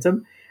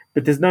momentum,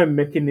 but there's no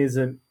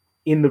mechanism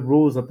in the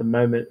rules at the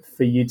moment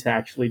for you to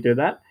actually do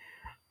that.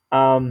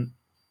 Um,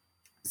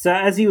 so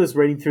as he was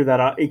reading through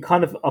that, it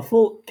kind of a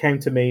thought came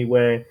to me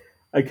where,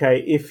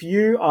 okay, if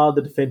you are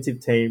the defensive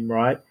team,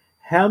 right,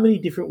 how many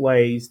different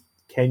ways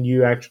can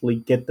you actually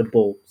get the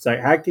ball? So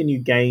how can you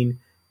gain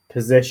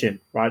possession,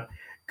 right?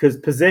 Because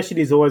possession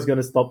is always going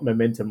to stop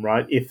momentum,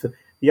 right? If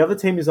the other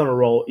team is on a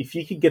roll, if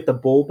you could get the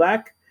ball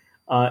back,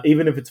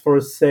 even if it's for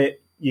a set,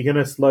 you're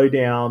going to slow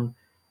down,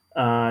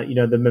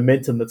 the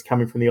momentum that's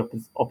coming from the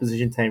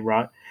opposition team,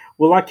 right?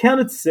 Well, I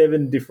counted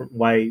 7 different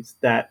ways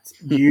that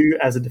you,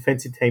 as a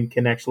defensive team,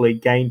 can actually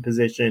gain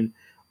possession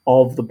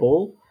of the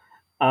ball.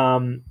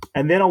 And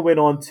then I went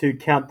on to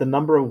count the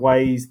number of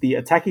ways the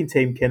attacking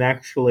team can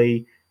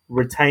actually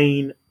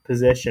retain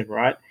possession,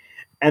 right?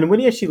 And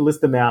when you actually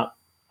list them out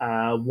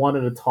one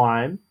at a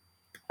time,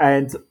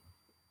 and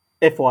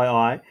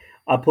FYI,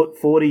 I put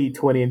 40,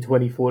 20, and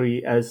 20,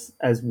 40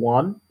 as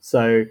one.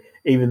 So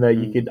even though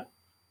you could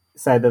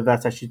say that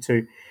that's actually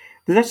 2,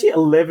 there's actually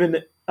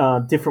 11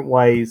 different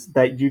ways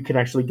that you can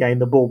actually gain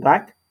the ball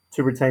back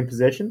to retain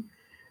possession.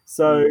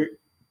 So,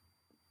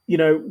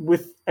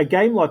 with a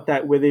game like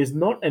that where there's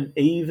not an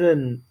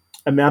even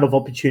amount of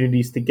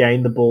opportunities to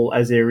gain the ball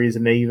as there is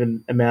an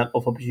even amount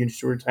of opportunities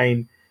to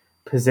retain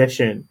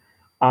possession,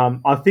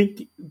 I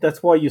think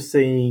that's why you're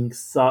seeing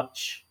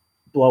such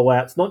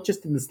blowouts, not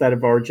just in the state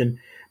of origin,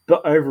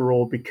 but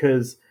overall,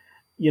 because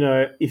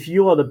if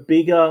you are the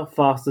bigger,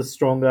 faster,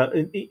 stronger,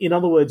 in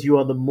other words, you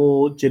are the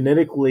more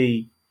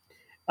genetically,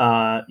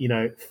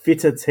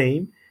 fitter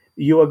team,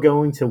 you are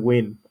going to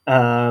win.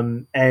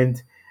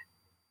 And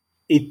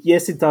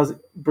it does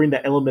bring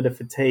that element of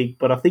fatigue,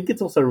 but I think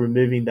it's also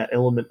removing that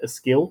element of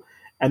skill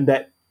and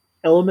that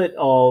element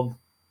of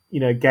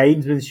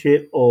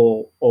gamesmanship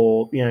or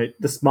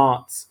the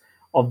smarts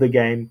of the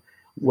game,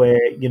 where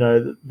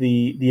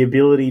the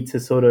ability to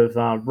sort of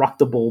ruck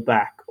the ball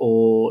back,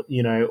 or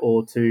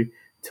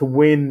to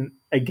win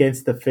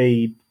against the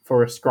feed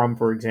for a scrum,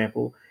 for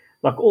example.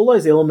 Like, all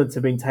those elements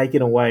have been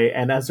taken away,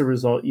 and as a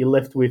result, you're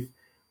left with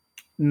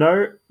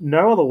no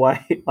other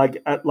way.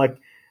 like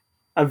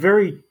a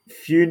very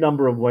few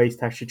number of ways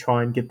to actually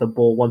try and get the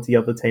ball once the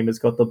other team has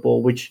got the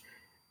ball, which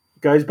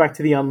goes back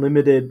to the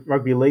unlimited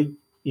rugby league,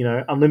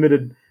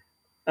 unlimited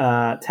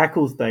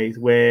tackles days,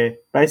 where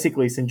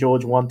basically St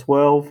George won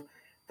 12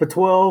 for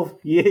 12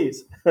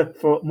 years.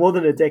 For more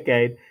than a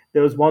decade,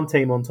 there was one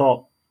team on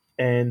top.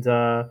 And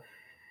so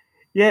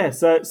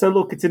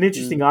look, it's an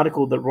interesting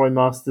article that Roy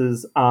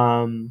Masters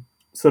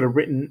sort of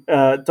written.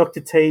 Dr.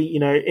 T,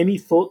 any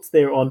thoughts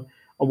there on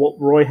what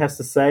Roy has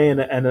to say,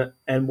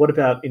 and what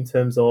about in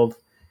terms of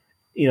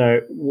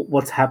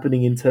what's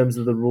happening in terms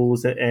of the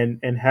rules,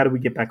 and how do we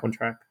get back on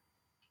track?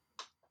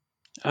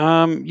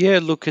 Yeah,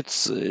 look,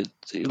 it's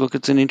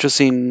an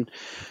interesting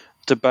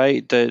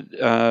debate that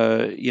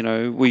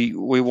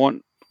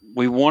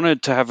we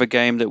wanted to have a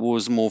game that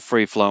was more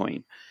free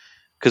flowing,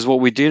 because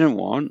what we didn't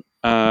want,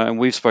 and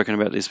we've spoken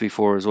about this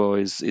before as well,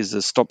 is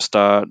the stop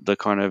start, the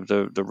kind of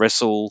the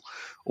wrestle,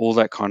 all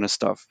that kind of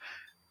stuff.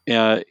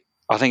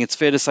 I think it's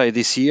fair to say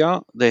this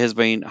year there has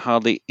been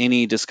hardly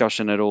any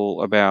discussion at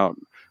all about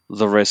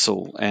the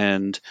wrestle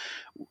and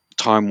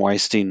time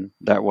wasting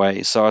that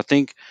way. So I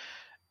think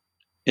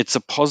it's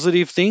a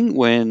positive thing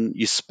when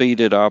you speed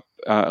it up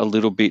a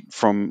little bit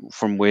from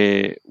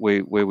where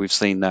we've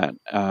seen that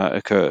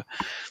occur.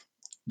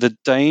 The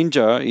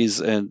danger is,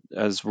 and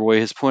as Roy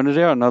has pointed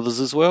out and others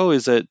as well,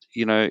 is that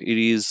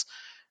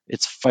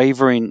it's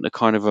favouring the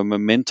kind of a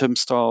momentum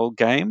style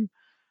game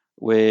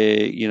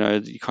where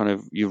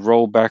you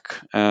roll back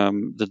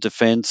the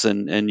defense,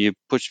 and you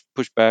push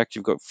back.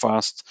 You've got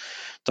fast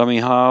dummy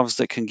halves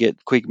that can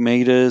get quick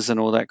meters and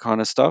all that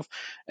kind of stuff,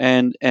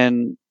 and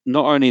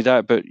not only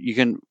that, but you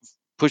can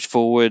push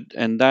forward,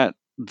 and that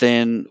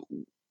then,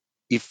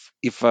 if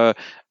an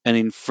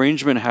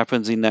infringement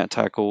happens in that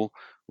tackle,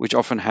 which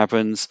often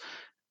happens,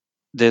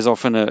 there's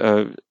often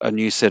a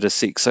new set of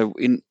 6. So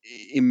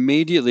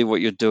immediately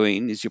what you're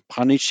doing is you're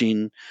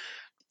punishing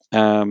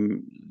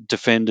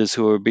defenders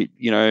who are a bit,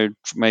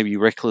 maybe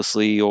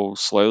recklessly or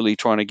slowly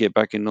trying to get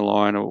back in the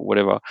line or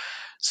whatever.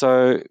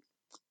 So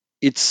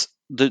it's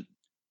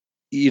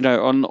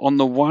on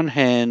the one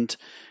hand,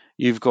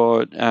 you've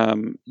got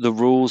the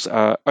rules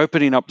are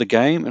opening up the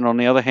game, and on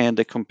the other hand,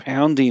 they're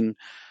compounding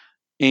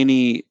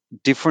any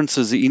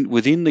differences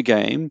within the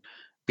game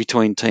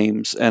between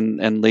teams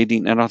and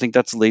leading. And I think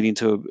that's leading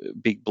to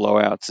big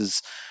blowouts.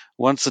 Is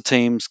once the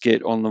teams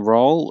get on the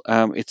roll,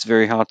 it's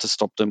very hard to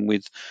stop them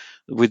with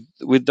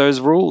those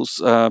rules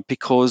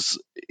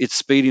because it's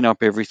speeding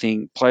up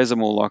everything. Players are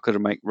more likely to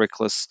make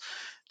reckless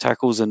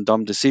tackles and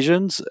dumb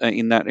decisions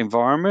in that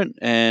environment,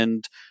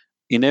 and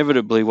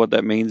inevitably what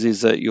that means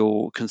is that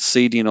you're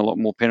conceding a lot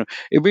more penalties.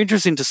 It'll be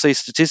interesting to see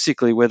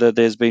statistically whether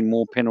there's been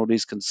more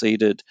penalties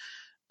conceded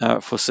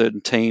for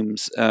certain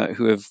teams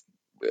who have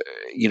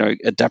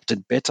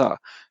adapted better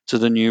to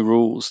the new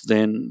rules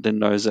than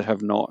those that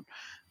have not.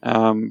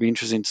 Be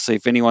interesting to see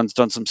if anyone's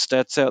done some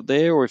stats out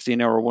there, or if the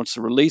NRL wants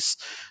to release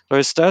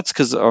those stats,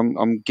 because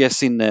I'm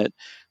guessing that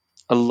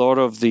a lot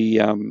of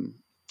the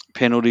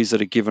penalties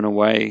that are given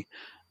away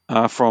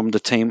are from the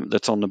team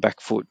that's on the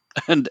back foot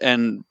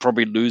and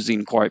probably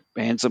losing quite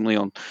handsomely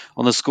on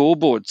the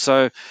scoreboard.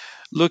 So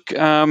look,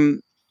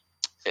 there's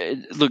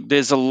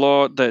a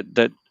lot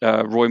that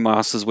Roy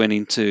Masters went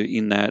into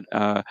in that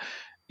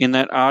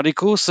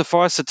article.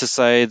 Suffice it to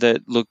say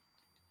that look,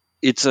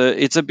 it's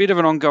a bit of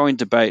an ongoing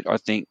debate. I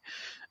think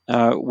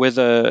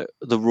whether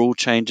the rule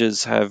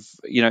changes have,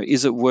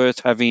 is it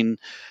worth having?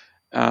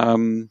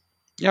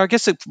 I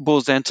guess it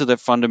boils down to the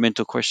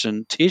fundamental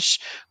question, Tish,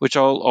 which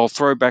I'll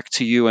throw back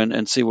to you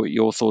and see what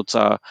your thoughts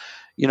are.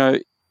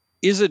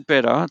 Is it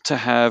better to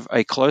have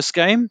a close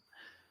game,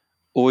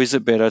 or is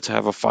it better to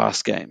have a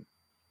fast game?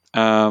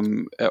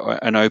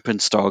 An open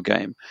style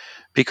game,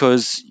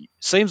 because it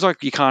seems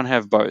like you can't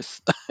have both.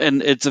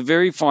 And it's a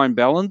very fine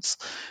balance,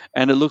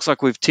 and it looks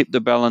like we've tipped the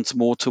balance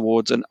more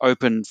towards an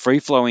open,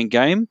 free-flowing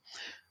game,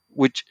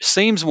 which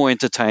seems more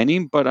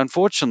entertaining, but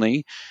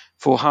unfortunately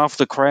for half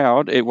the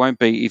crowd, it won't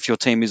be if your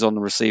team is on the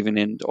receiving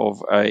end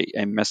of a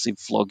massive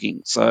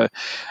flogging. So,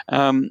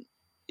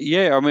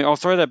 I'll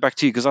throw that back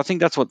to you, because I think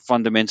that's what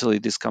fundamentally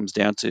this comes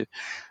down to.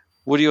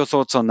 What are your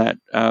thoughts on that?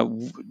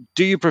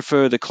 Do you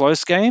prefer the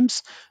close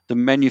games, the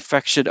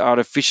manufactured,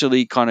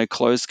 artificially kind of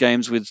close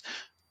games with,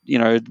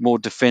 more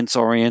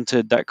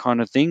defense-oriented, that kind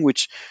of thing,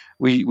 which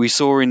we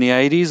saw in the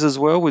 80s as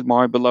well with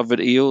my beloved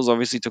Eels,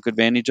 obviously took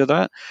advantage of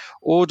that?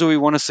 Or do we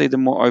want to see the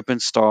more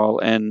open style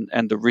and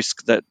the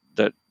risk that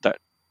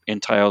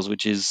entails,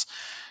 which is,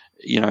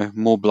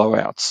 more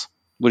blowouts?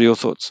 What are your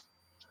thoughts?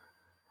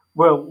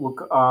 Well,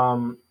 look,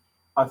 I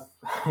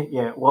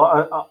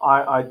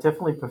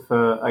definitely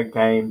prefer a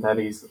game that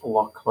is a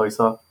lot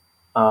closer.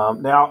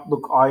 Now,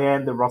 look, I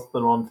am the Russ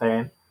Theron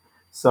fan,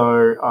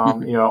 so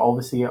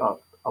obviously, I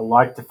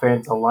like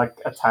defense, I like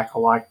attack, I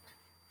like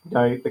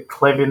the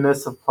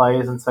cleverness of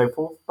players and so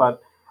forth.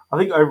 But I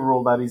think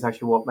overall, that is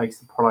actually what makes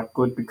the product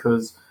good,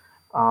 because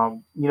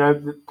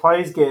the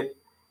players get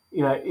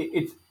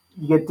it's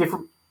you get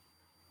different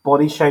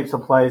body shapes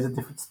of players and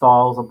different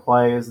styles of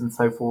players and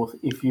so forth.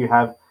 If you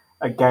have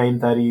a game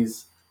that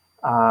is,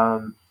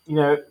 that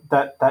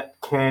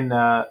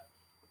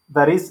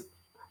is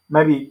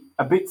maybe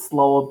a bit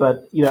slower,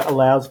 but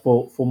allows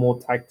for more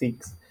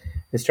tactics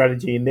and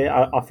strategy in there.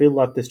 I feel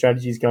like the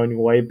strategy is going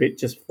away a bit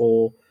just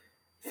for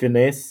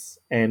finesse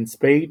and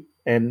speed.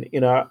 And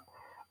if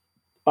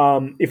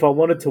I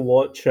wanted to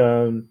watch,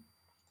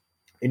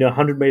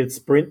 100-meter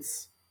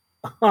sprints,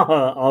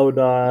 I would,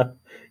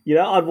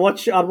 I'd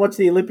watch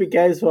the Olympic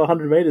Games for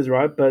 100 meters,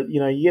 right? But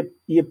you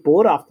get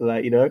bored after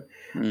that,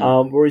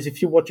 Whereas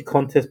if you watch a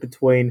contest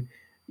between,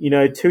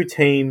 two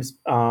teams,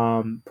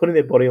 putting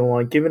their body on the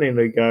line, giving it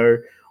a go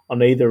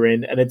on either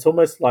end, and it's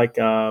almost like,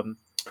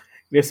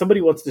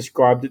 somebody once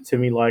described it to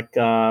me like,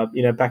 back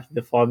in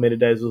the 5 meter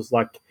days, it was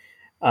like,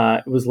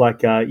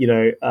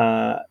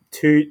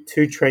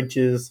 two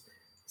trenches,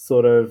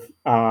 sort of,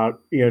 trying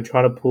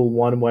to pull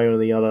one way or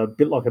the other, a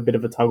bit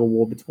of a tug of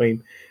war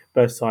between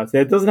both sides.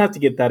 Now, it doesn't have to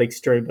get that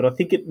extreme, but I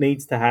think it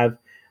needs to have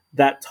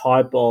that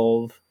type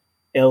of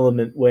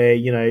element where,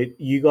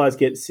 you guys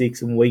get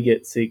six and we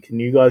get six,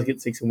 and you guys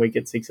get six and we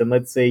get six, and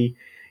let's see,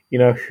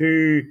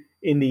 who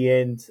in the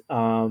end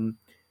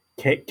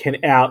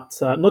can out,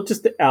 not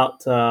just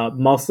out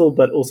muscle,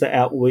 but also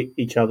outwit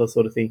each other,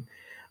 sort of thing.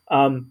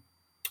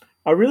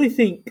 I really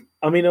think,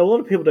 a lot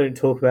of people don't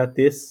talk about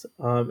this,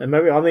 and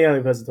maybe I'm the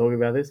only person talking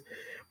about this,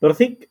 but I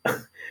think,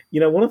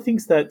 one of the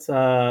things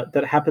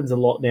that happens a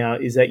lot now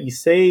is that you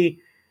see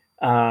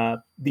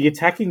the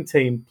attacking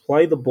team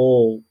play the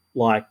ball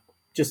like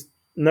just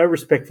no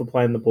respect for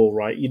playing the ball,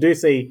 right? You do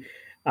see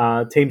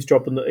teams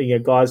dropping,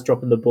 guys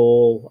dropping the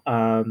ball,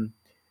 sort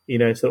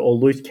of, or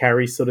loose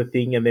carry sort of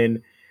thing, and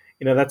then,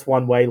 that's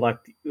one way, like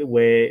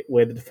where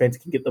the defense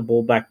can get the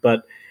ball back,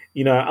 but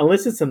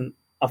unless it's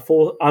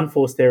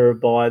unforced error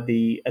by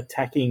the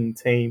attacking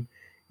team,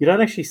 you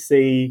don't actually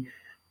see.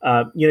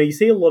 You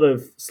see a lot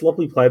of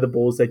sloppily play the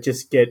balls that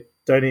just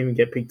don't even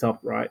get picked up,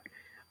 right?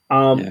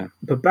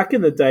 But back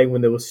in the day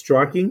when there was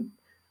striking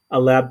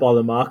allowed by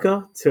the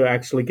marker to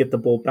actually get the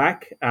ball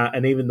back,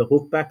 and even the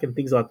hook back and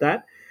things like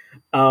that,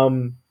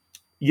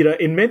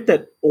 it meant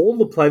that all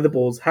the play the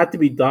balls had to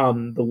be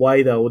done the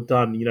way they were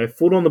done.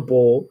 Foot on the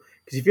ball,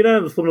 Because if you don't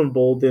have the foot on the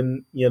ball,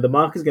 then the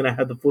marker's going to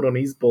have the foot on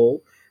his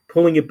ball,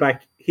 pulling it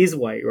back his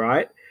way,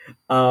 right?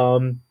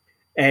 And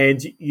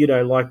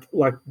like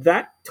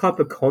that type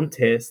of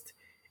contest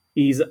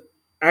is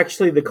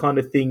actually the kind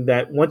of thing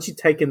that once you've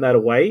taken that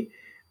away,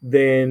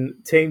 then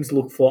teams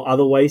look for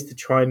other ways to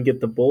try and get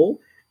the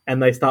ball,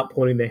 and they start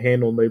pointing their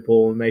hand on the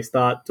ball, and they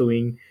start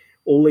doing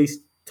all these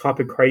type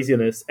of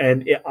craziness.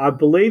 And I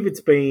believe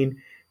it's been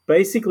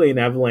basically an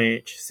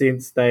avalanche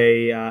since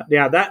they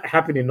now that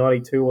happened in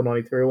 92 or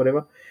 93 or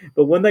whatever,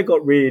 but when they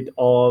got rid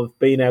of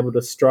being able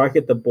to strike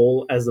at the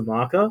ball as the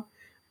marker,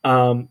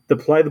 the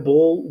play the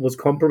ball was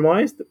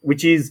compromised,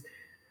 which is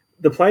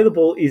the play the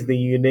ball is the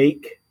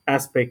unique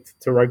aspect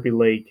to rugby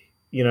league.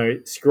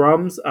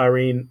 Scrums are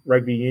in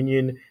rugby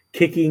union,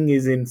 kicking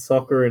is in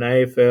soccer and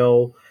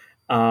AFL,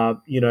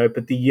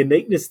 but the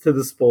uniqueness to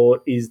the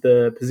sport is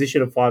the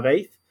position of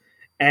 5/8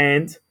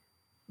 and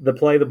the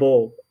play the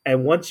ball.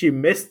 And once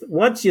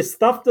you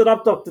stuffed it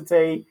up, Dr.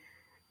 T,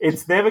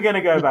 it's never going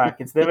to go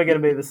back. It's never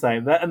going to be the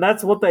same. And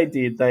that's what they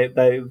did.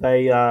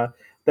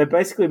 They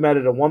basically made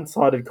it a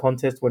one-sided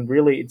contest when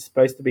really it's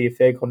supposed to be a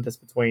fair contest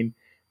between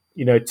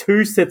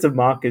two sets of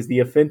markers, the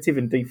offensive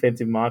and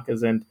defensive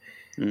markers. And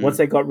once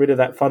they got rid of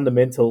that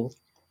fundamental,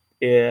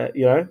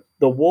 the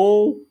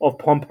wall of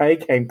Pompeii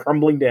came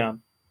crumbling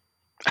down.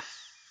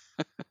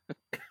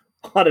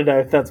 I don't know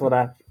if that's what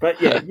happened,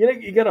 but yeah,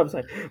 you get what I'm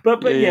saying.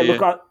 But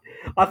look,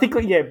 I think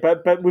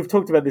but we've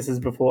talked about this as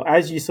before.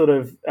 As you sort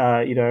of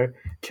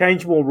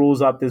change more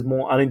rules up, there's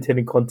more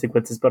unintended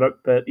consequences. But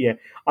yeah,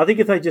 I think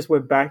if they just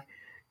went back,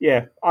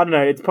 I don't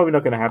know, it's probably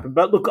not going to happen.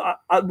 But look,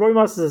 Roy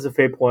Masters has a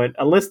fair point.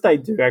 Unless they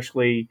do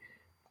actually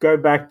go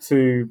back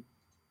to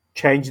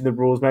changing the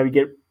rules,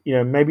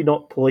 maybe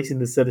not policing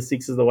the set of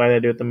sixes the way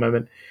they do at the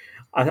moment.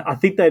 I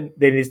think that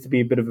there needs to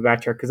be a bit of a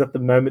backtrack, because at the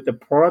moment the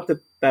product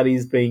that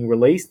is being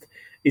released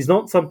is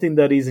not something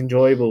that is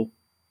enjoyable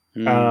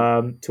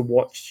to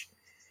watch,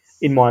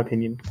 in my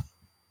opinion.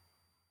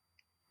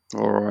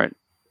 All right.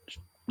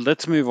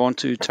 Let's move on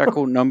to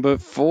tackle number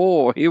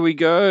 4. Here we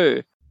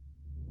go.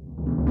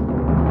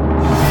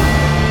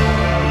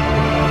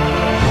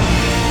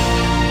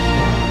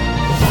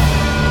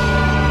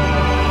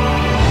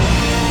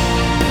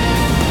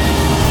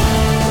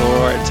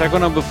 Tackle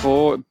number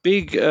 4, a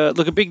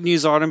big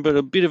news item, but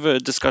a bit of a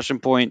discussion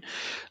point.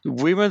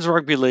 Women's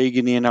Rugby League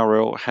in the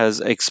NRL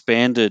has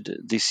expanded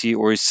this year,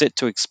 or is set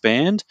to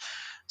expand.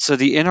 So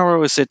the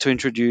NRL is set to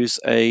introduce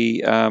a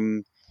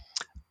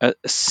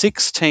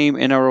 6-team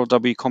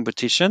NRLW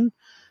competition.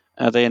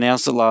 They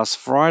announced it last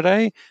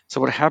Friday.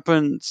 So what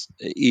happens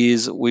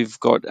is we've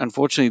got,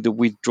 unfortunately, the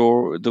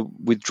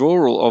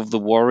withdrawal of the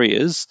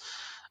Warriors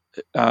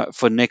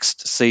for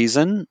next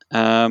season.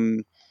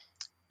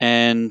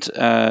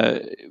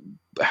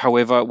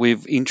 However,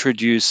 we've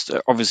introduced,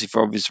 obviously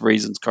for obvious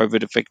reasons,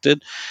 COVID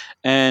affected,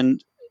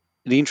 and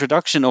the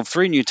introduction of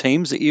 3 new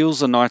teams, the Eels,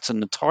 the Knights,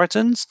 and the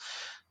Titans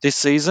this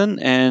season.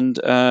 And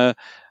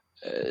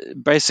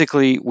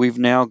basically, we've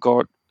now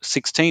got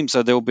 6 teams.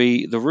 So there'll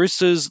be the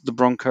Roosters, the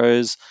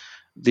Broncos,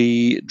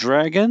 the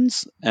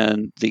Dragons,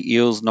 and the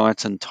Eels,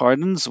 Knights, and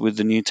Titans with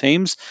the new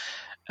teams.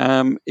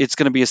 It's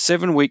going to be a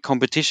 7-week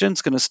competition.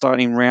 It's going to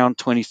start in round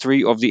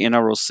 23 of the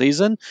NRL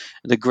season.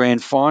 The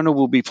grand final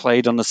will be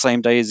played on the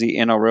same day as the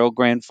NRL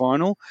grand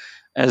final,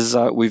 as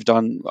we've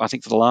done, I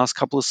think, for the last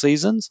couple of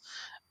seasons,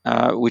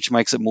 which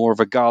makes it more of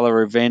a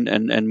gala event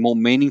and more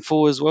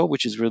meaningful as well,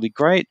 which is really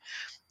great.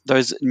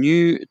 Those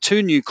 2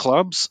 new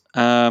clubs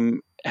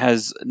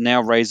has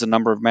now raised the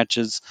number of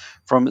matches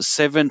from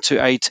 7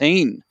 to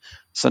 18.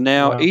 So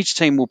now each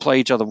team will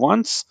play each other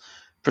once,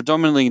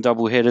 predominantly in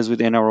double headers with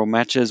NRL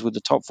matches, with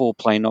the top 4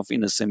 playing off in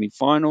the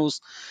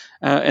semi-finals,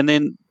 and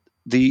then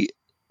the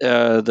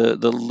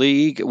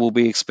league will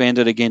be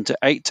expanded again to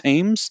 8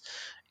 teams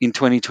in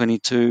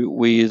 2022,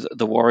 with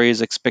the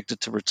Warriors expected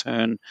to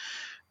return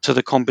to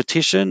the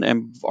competition,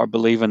 and I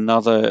believe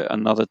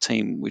another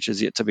team which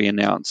is yet to be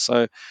announced.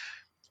 So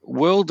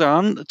well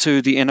done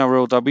to the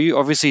NRLW,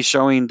 obviously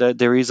showing that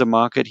there is a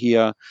market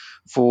here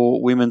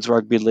for women's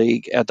rugby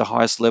league at the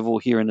highest level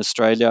here in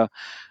Australia.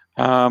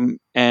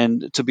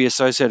 And to be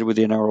associated with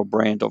the NRL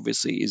brand,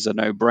 obviously, is a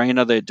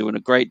no-brainer. They're doing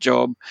a great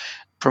job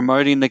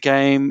promoting the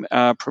game,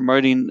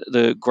 promoting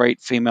the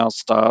great female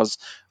stars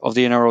of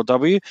the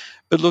NRLW.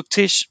 But look,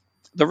 Tish,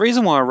 the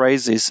reason why I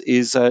raise this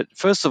is that,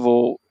 first of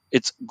all,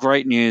 it's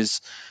great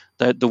news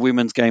that the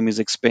women's game is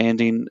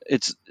expanding.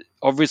 It's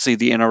obviously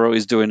the NRL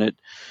is doing it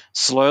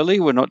slowly.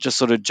 We're not just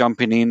sort of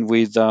jumping in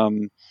with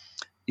a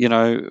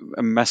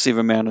massive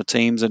amount of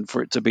teams and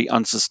for it to be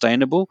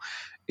unsustainable.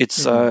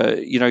 It's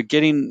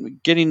getting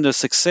the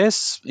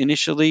success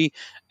initially,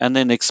 and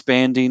then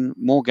expanding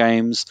more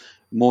games,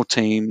 more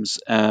teams,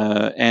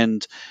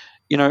 and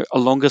a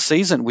longer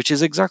season, which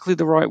is exactly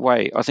the right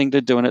way. I think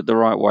they're doing it the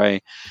right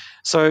way.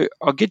 So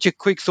I'll get your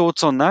quick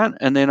thoughts on that,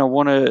 and then I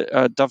want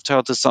to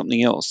dovetail to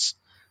something else.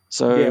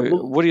 So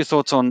what are your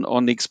thoughts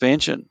on the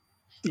expansion?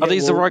 Are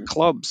these the right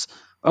clubs?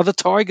 Are the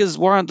Tigers?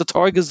 Why aren't the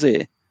Tigers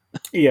there?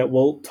 Yeah,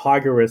 well,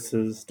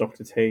 Tigeresses,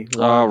 Dr. T.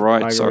 Oh,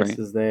 right,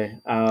 Tigeresses sorry.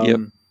 there. Yep.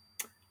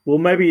 Well,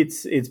 maybe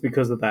it's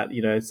because of that,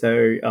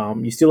 So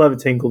you still have a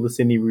team called the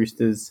Sydney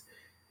Roosters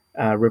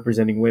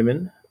representing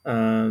women,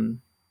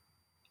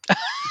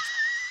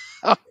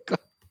 Oh, God.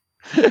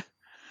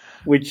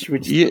 which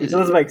Yeah,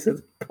 doesn't make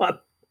sense.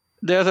 But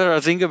now that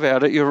I think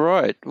about it, you're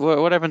right.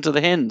 What happened to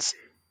the hens?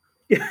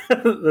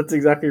 that's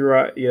exactly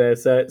right.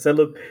 So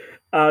look,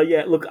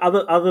 look.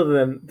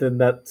 Other than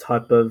that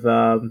type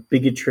of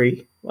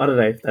bigotry, I don't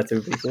know if that's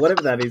everything. So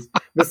whatever that is,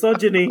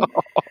 misogyny.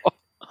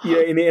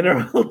 In the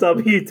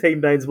NRLW team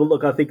names. But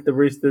look, I think the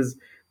Roosters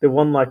they've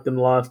won like the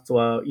last.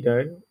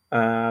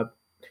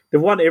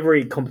 They've won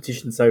every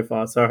competition so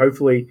far. So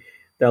hopefully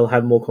they'll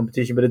have more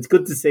competition. But it's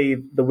good to see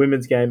the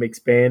women's game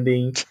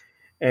expanding.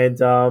 And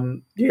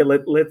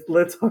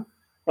let's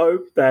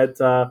hope that.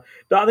 No,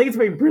 I think it's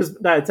been Brisbane.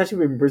 No, it's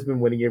actually been Brisbane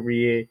winning every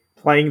year,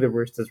 playing the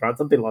Roosters, right?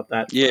 Something like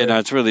that. Yeah, So no,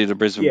 it's really the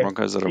Brisbane yeah,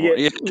 Broncos that have yeah. won.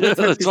 Yeah, Let's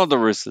hope it's not the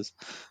Roosters.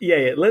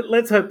 yeah.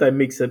 Let's hope they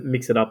mix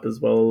it up as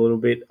well a little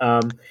bit.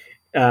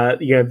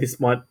 This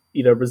might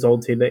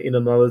result in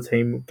another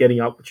team getting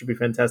up, which would be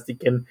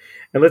fantastic. And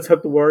let's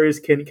hope the Warriors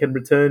can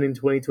return in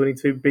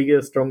 2022, bigger,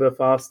 stronger,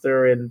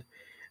 faster, and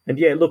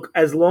yeah. Look,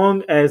 as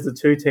long as the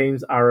two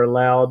teams are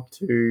allowed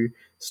to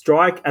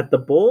strike at the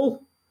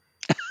ball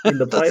in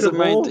the play That's the the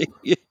main ball, thing.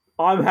 Yeah,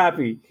 I'm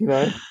happy.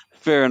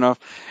 fair enough.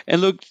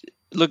 And look,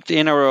 the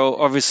NRL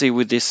obviously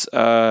with this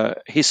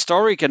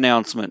historic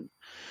announcement,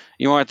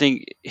 you might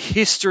think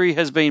history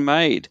has been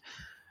made.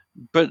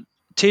 But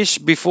Tish,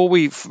 before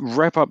we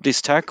wrap up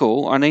this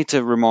tackle, I need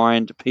to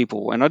remind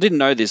people, and I didn't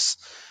know this.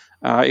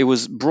 It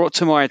was brought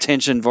to my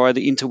attention via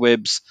the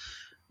interwebs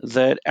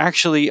that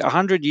actually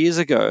 100 years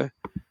ago,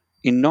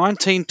 in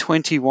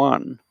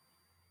 1921,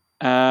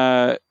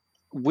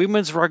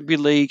 women's rugby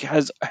league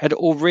had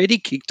already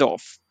kicked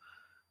off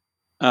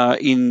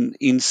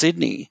in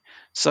Sydney.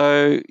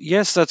 So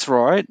yes, that's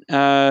right.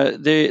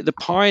 The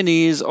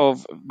pioneers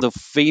of the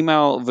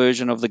female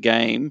version of the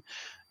game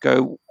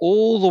go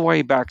all the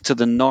way back to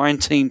the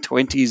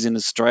 1920s in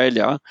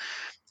Australia.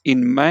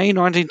 In May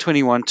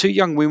 1921, two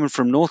young women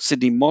from North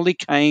Sydney, Molly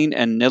Kane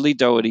and Nellie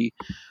Doherty,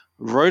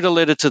 wrote a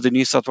letter to the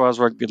New South Wales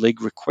Rugby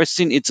League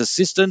requesting its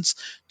assistance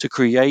to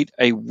create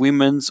a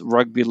women's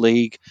rugby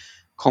league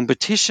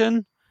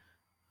competition.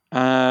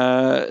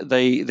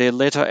 Their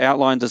letter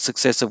outlined the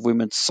success of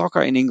women's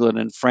soccer in England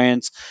and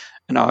France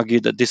and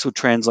argued that this would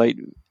translate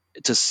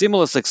to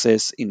similar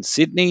success in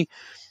Sydney.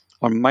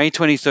 On May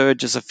 23rd,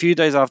 just a few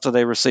days after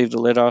they received the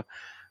letter,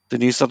 the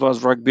New South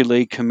Wales Rugby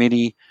League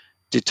committee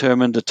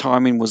determined the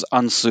timing was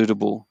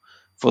unsuitable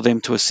for them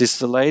to assist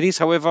the ladies.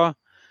 However,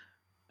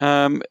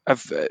 further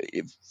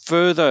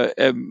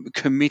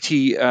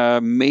committee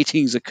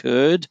meetings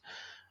occurred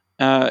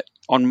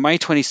on May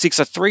 26th,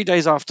 so 3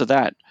 days after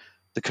that.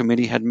 The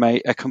committee had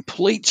made a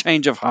complete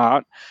change of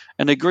heart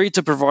and agreed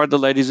to provide the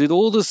ladies with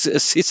all the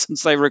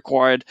assistance they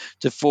required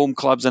to form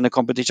clubs and a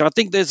competition. I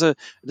think there's a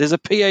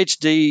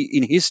PhD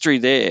in history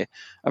there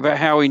about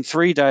how in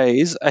 3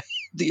 days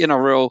the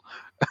NRL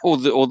or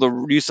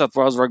the New South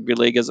Wales Rugby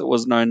League, as it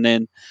was known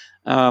then,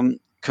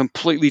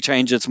 completely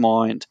changed its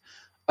mind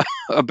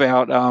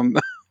about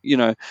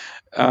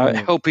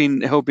helping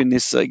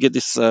this get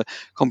this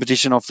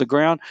competition off the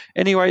ground.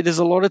 Anyway, there's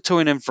a lot of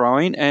toing and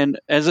froing, and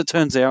as it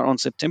turns out, on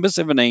September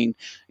 17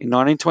 in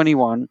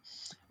 1921,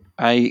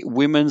 a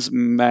women's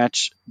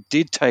match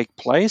did take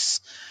place.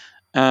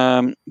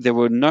 There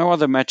were no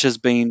other matches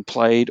being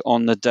played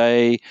on the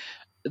day.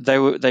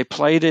 They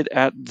played it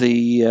at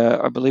the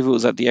I believe it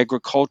was at the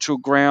agricultural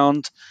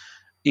ground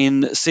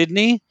in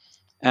Sydney.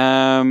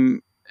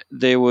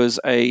 There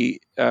was a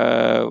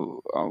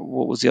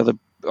what was the other?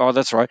 Oh,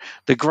 that's right.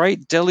 The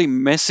Great Delhi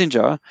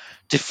Messenger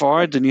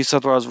defied the New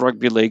South Wales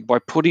Rugby League by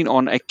putting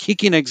on a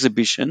kicking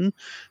exhibition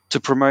to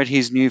promote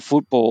his new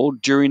football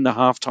during the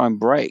halftime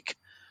break.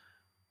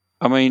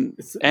 I mean,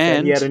 So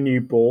and he had a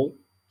new ball.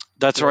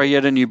 that's right. He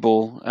had a new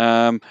ball.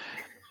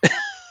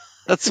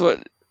 That's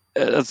what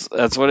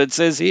it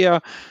says here.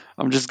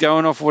 I'm just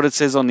going off what it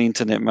says on the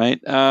internet,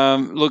 mate.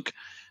 Look.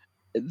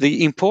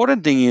 The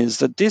important thing is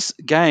that this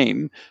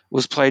game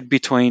was played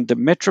between the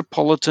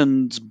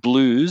Metropolitans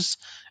Blues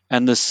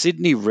and the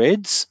Sydney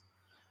Reds.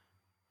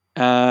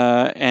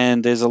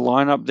 And there's a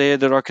lineup there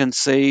that I can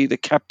see. The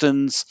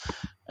captains.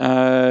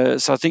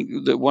 So I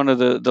think that one of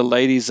the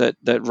ladies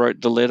that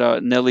wrote the letter,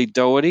 Nellie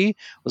Doherty,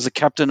 was the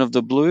captain of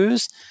the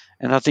Blues.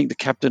 And I think the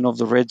captain of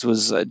the Reds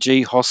was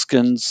G.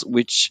 Hoskins,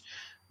 which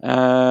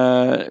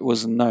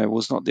was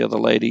not the other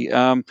lady.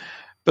 But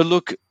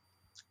look,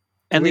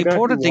 and the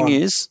important thing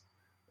is,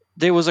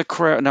 there was a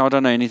crowd. No, I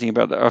don't know anything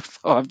about that.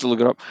 I'll have to look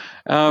it up.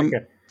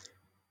 Okay.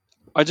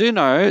 I do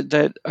know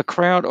that a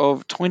crowd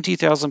of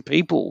 20,000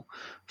 people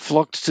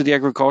flocked to the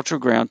agricultural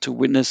ground to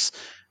witness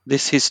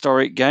this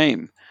historic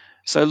game.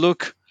 So,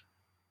 look,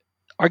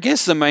 I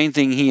guess the main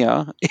thing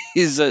here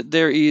is that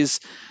there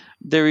is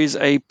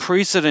a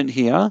precedent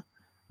here.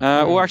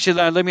 Well,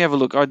 actually, let me have a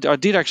look. I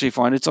did actually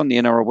find it's on the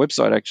NRL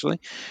website. Actually,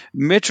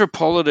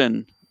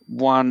 Metropolitan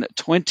won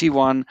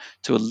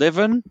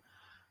 21-11.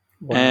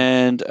 Wow.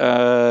 And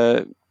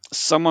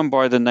someone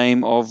by the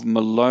name of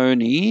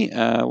Maloney,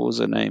 what was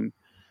her name?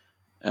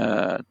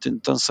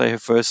 Doesn't say her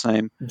first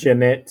name.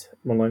 Jeanette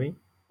Maloney.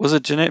 Was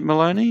it Jeanette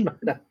Maloney?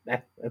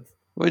 That's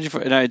Where'd you?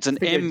 No, it's an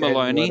M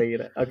Maloney.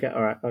 Okay,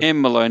 all right. Okay.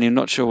 M Maloney. I'm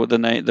not sure what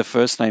the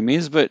first name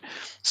is, but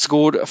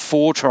scored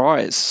 4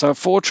 tries. So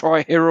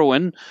 4-try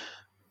heroine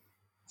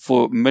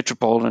for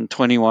Metropolitan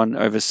 21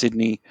 over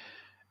Sydney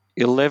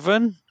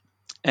 11,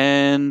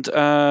 and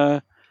yeah,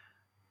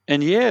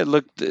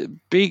 look,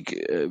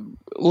 big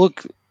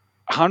look,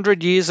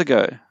 100 years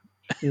ago.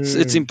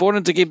 It's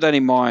important to keep that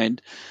in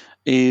mind.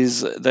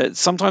 Is that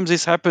sometimes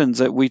this happens,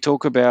 that we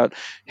talk about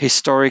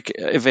historic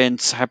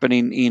events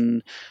happening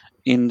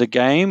in the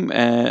game,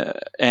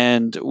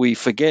 and we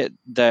forget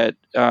that,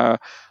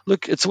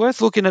 look, it's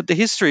worth looking at the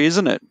history,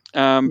 isn't it?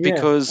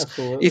 Because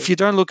absolutely. if you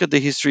don't look at the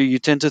history, you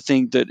tend to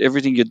think that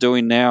everything you're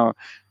doing now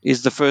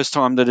is the first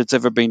time that it's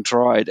ever been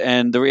tried.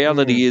 And the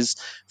reality is,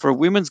 for a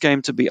women's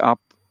game to be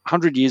up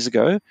 100 years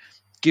ago,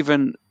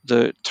 given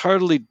the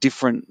totally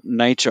different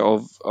nature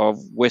of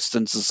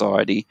Western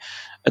society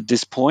at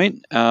this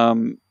point,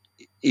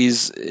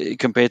 is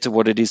compared to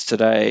what it is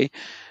today,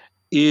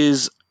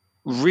 is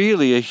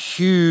really a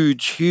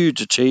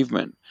huge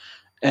achievement.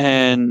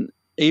 And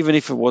even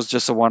if it was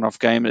just a one-off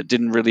game, it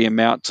didn't really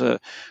amount to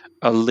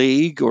a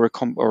league or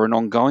an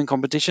ongoing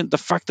competition. The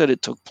fact that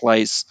it took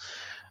place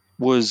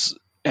was,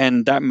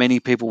 and that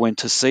many people went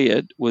to see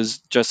it, was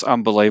just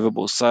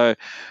unbelievable. So,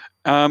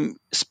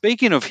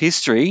 speaking of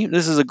history,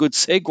 this is a good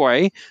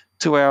segue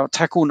to our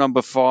tackle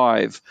number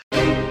 5.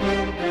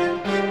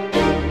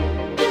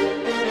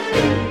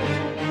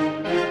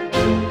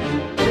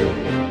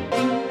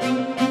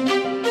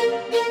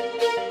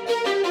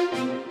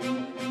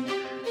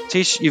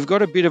 Tish, you've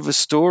got a bit of a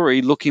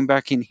story looking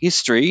back in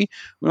history.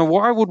 Now,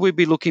 why would we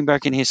be looking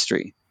back in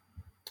history?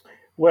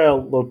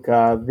 Well, look,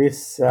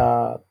 this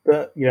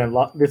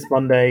this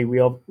Monday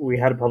we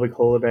had a public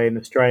holiday in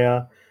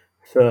Australia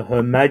for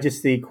Her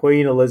Majesty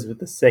Queen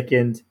Elizabeth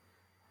II.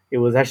 It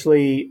was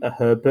actually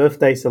her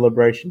birthday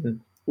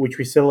celebration, which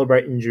we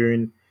celebrate in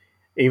June,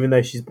 even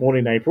though she's born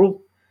in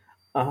April.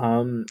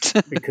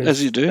 Because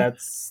as you do,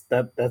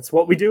 that's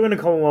what we do in a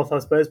Commonwealth, I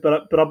suppose.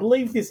 But I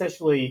believe this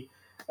actually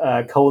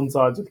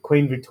coincides with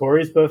Queen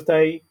Victoria's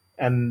birthday,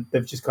 and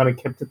they've just kind of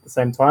kept it at the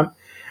same time.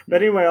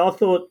 But anyway, I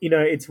thought,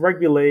 it's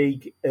rugby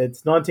league.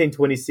 It's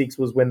 1926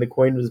 was when the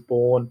Queen was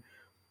born.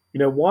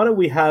 Why don't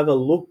we have a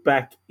look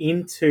back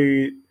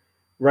into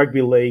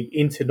rugby league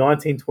into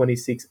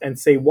 1926 and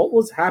see what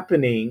was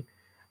happening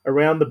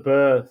around the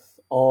birth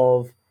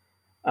of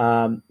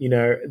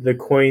the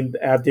Queen,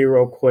 our dear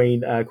old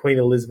Queen, Queen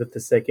Elizabeth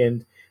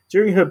II.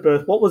 During her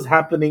birth, what was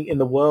happening in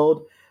the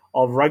world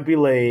of rugby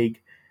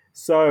league?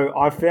 So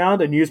I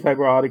found a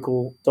newspaper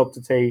article, Dr.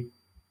 T,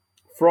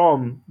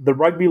 from the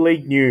Rugby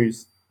League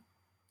News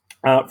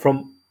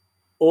from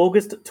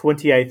August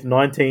 28th,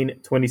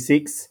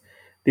 1926.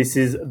 This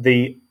is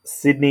the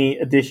Sydney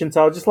edition.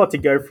 So I'd just like to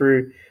go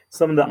through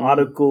some of the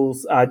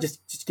articles,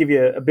 just give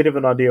you a bit of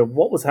an idea of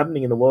what was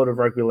happening in the world of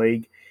rugby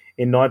league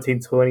in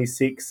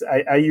 1926.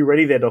 Are you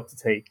ready there, Dr.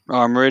 T?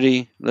 I'm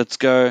ready. Let's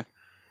go.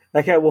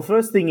 Okay, well,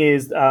 first thing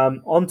is,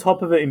 on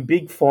top of it in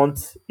big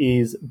font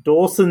is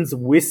Dawson's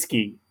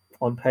Whiskey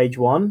on page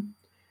 1,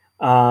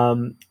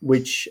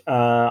 which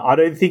I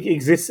don't think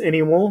exists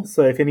anymore.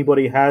 So if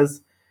anybody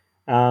has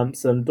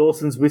some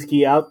Dawson's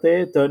Whiskey out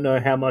there, don't know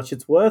how much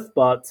it's worth,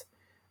 but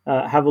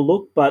have a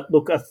look. But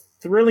look, a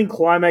thrilling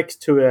climax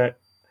to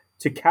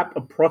cap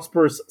a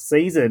prosperous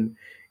season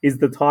is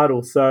the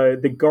title. So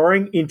the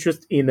growing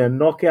interest in a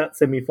knockout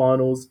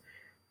semi-finals,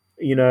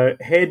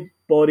 head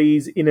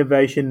bodies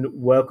innovation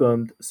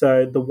welcomed.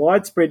 So the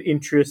widespread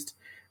interest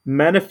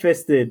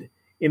manifested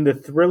in the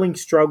thrilling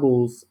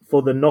struggles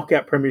for the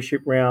knockout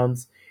premiership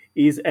rounds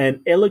is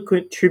an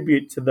eloquent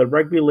tribute to the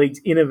rugby league's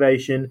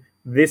innovation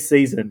this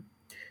season.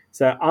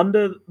 So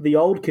under the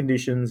old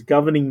conditions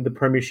governing the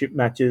premiership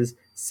matches,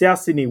 South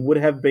Sydney would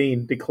have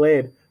been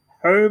declared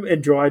home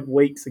and dried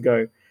weeks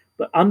ago.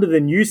 But under the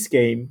new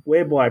scheme,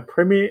 whereby a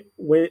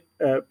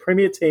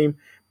premier team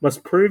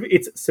must prove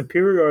its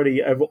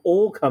superiority over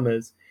all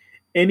comers,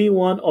 any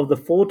one of the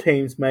 4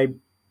 teams may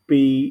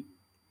be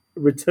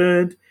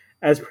returned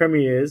as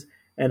premiers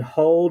and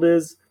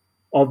holders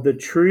of the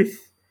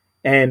Truth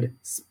and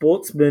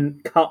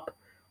Sportsman Cup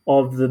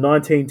of the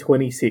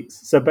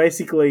 1926. So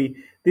basically,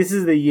 this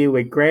is the year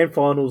where grand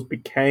finals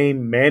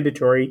became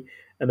mandatory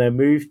and they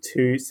moved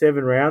to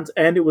 7 rounds,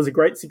 and it was a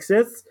great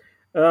success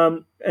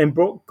and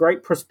brought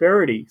great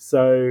prosperity.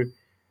 So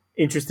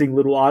interesting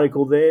little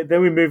article there.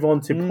 Then we move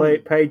on to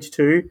page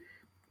 2.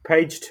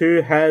 Page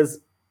 2 has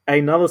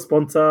another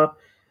sponsor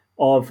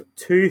of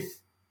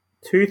Tooth's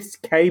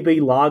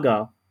KB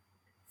Lager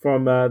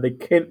from the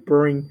Kent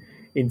Brewing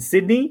in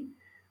Sydney.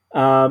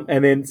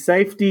 And then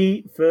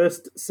safety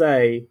first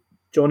say,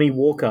 Johnny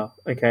Walker.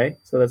 Okay,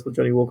 so that's what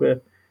Johnny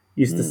Walker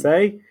used to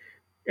say.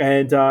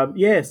 And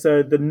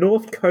so the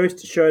North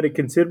Coast showed a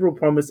considerable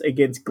promise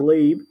against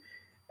Glebe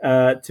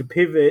to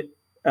pivot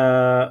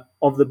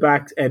of the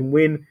backs and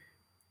win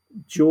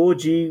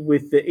Georgie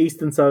with the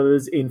Eastern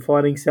Suburbs in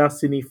fighting South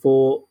Sydney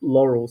for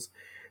laurels.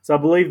 So I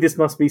believe this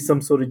must be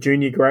some sort of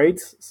junior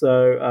grades.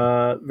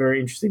 So very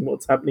interesting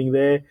what's happening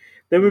there.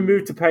 Then we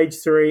move to page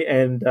 3,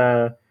 and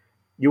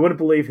you wouldn't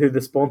believe who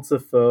the sponsor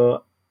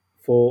for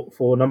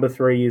number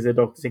 3 is.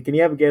 Dr. T. Can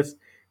you have a guess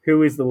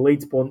who is the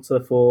lead sponsor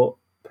for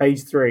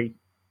page 3?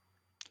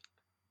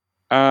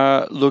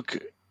 Look,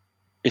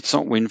 it's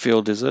not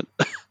Winfield, is it?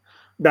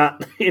 Nah,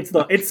 it's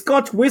not. It's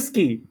Scotch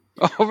whiskey.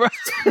 Oh, right.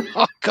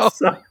 Oh, God.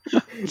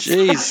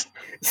 Jeez.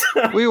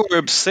 We were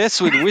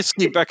obsessed with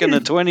whiskey back in the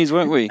 20s,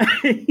 weren't we?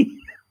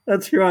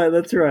 That's right.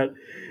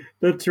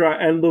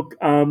 And look,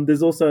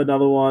 there's also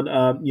another one,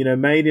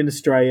 made in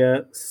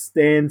Australia,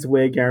 stands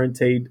wear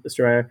guaranteed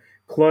Australia,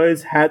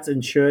 clothes, hats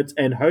and shirts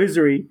and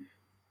hosiery,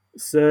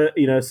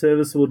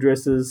 serviceable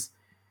dresses,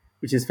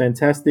 which is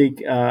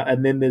fantastic.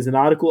 And then there's an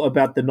article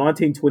about the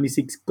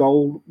 1926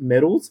 gold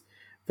medals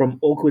from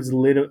Orchids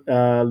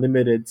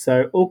Limited.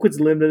 So Orchids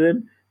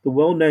Limited, the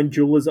well-known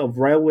jewellers of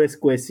Railway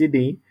Square,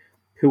 Sydney,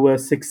 who were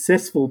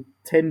successful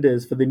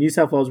tenders for the New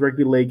South Wales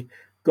Rugby League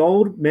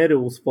gold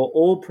medals for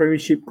all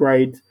premiership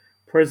grade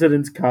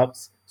President's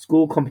Cups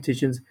school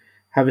competitions,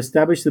 have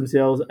established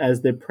themselves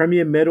as the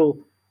premier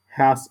medal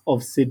house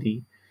of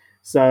Sydney.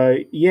 So,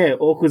 yeah,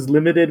 Orchids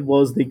Limited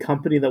was the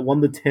company that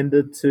won the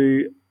tender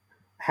to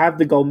have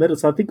the gold medal.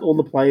 So I think all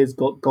the players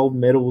got gold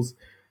medals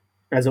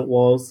as it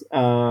was,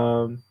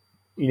 for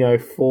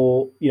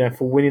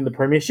winning the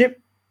premiership.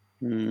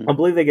 I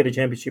believe they get a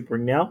championship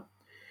ring now.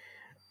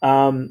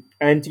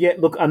 And yet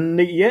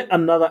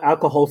another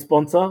alcohol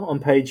sponsor on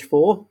page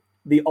 4,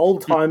 the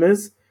Old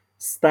Timers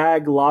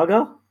Stag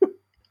Lager,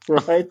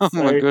 right? Oh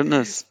my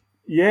goodness!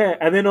 Yeah,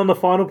 and then on the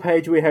final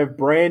page we have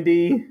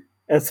brandy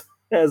as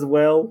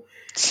well,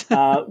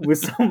 with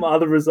some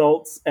other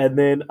results, and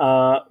then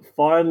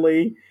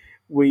finally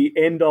we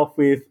end off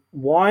with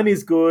wine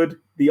is good,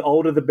 the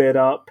older the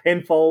better,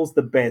 Penfolds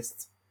the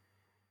best.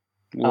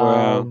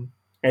 Wow.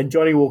 And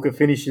Johnny Walker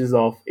finishes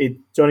off.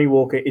 Johnny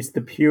Walker, it's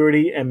the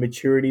purity and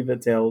maturity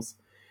that tells.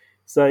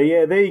 So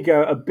yeah, there you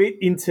go. A bit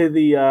into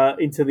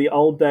the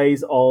old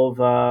days of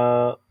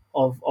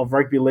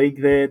rugby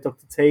league there,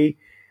 Dr. T.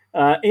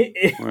 Wow.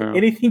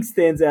 Anything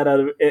stands out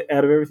of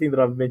everything that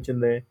I've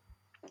mentioned there?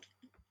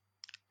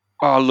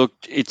 Oh, look,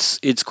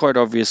 it's quite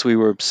obvious we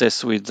were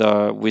obsessed with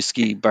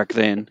whiskey back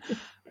then,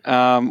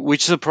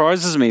 which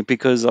surprises me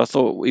because I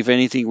thought, if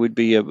anything, would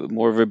be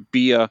more of a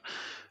beer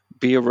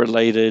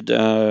related,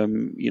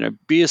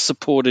 beer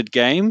supported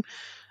game.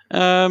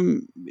 I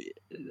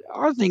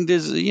think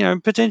there's,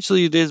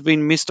 potentially there's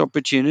been missed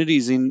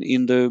opportunities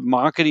in the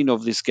marketing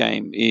of this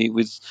game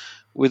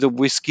with a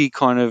whiskey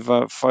kind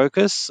of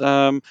focus.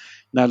 Now,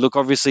 look,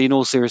 obviously, in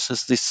all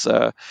seriousness, this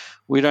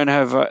we don't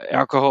have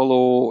alcohol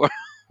or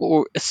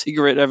or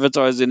cigarette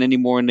advertising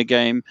anymore in the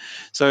game.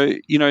 So,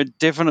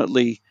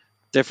 definitely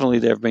there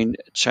have been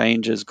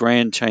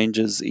grand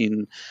changes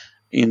in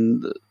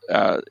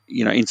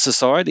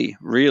society,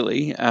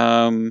 really.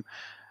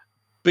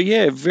 But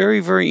yeah, very,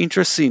 very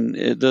interesting.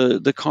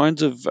 The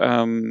kinds of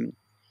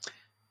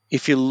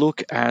if you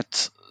look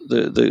at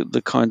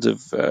the kinds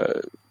of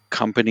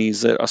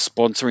companies that are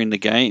sponsoring the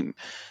game,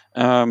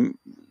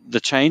 the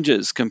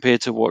changes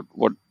compared to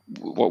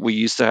what we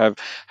used to have.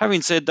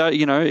 Having said that,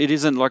 it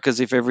isn't like as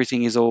if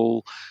everything is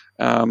all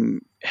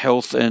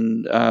health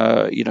and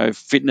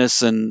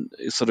fitness and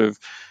sort of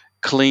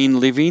clean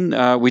living.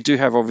 We do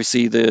have,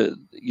 obviously,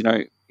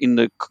 in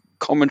the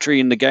commentary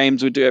in the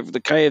games, we do have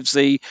the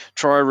KFC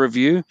try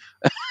review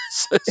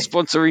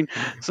sponsoring.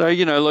 So,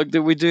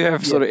 we do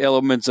have sort of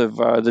elements of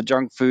the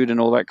junk food and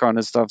all that kind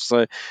of stuff.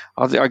 So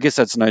I guess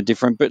that's no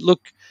different. But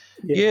look,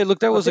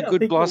 that was a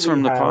good blast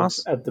from the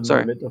past. At the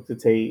moment, Dr.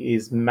 T,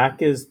 is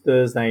Macca's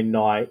Thursday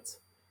night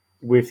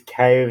with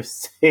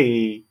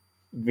KFC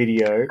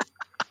video.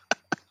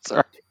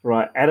 Sorry.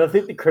 Right. And I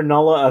think the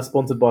Cronulla are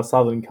sponsored by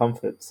Southern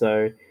Comfort.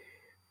 So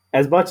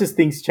as much as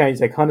things change,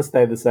 they kind of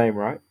stay the same,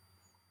 right?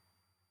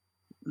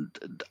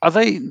 Are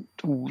they?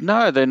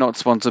 No, they're not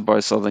sponsored by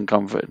Southern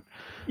Comfort.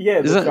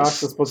 Yeah, the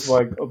Sharks are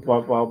sponsored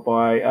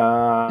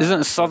by isn't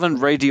it Southern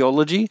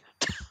Radiology?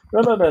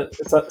 No.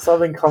 It's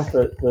Southern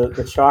Comfort.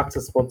 The Sharks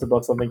are sponsored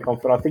by Southern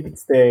Comfort. I think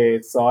it's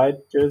their side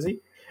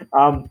jersey.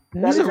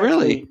 Is it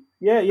really?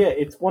 Yeah.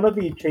 It's one of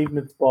the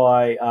achievements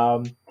by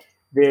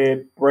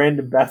their brand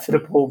ambassador,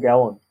 Paul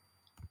Gallen.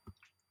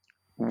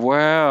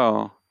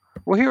 Wow.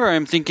 Well, here I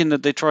am thinking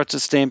that they tried to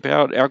stamp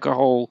out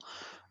alcohol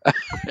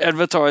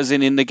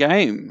advertising in the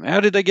game.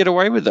 How did they get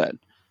away with that?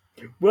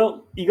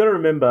 Well, you got to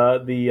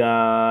remember the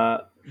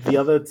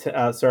other.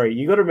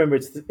 You got to remember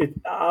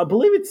I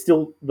believe it's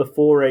still the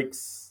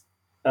 4X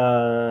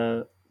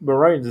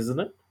Maroons, isn't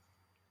it?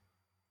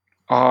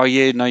 Oh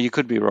yeah, no, you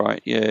could be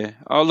right. Yeah.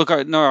 Oh look,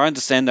 I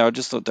understand that. I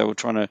just thought they were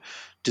trying to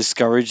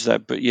discourage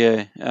that, but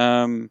yeah.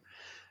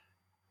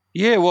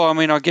 Yeah, well, I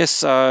mean, I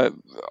guess that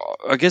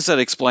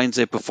explains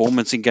their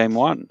performance in Game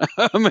 1.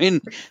 I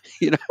mean,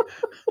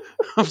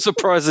 I'm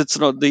surprised it's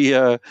not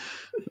the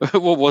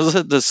what was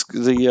it?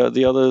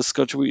 The other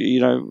Scotch, or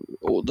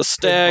the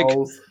Stag,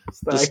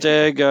 the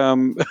Stag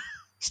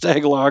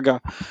Stag Lager.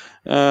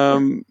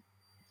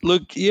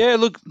 Look,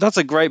 that's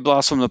a great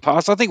blast from the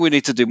past. I think we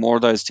need to do more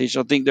of those, Tish.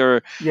 I think there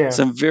are Yeah,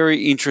 some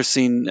very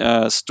interesting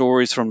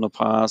stories from the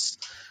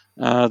past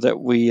that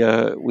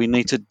we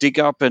need to dig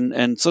up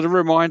and sort of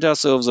remind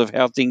ourselves of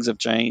how things have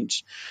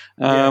changed.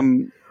 yeah.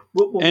 Um,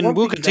 and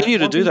we'll continue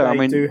to One do thing that. I they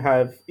mean, do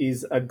have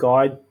is a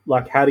guide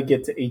like how to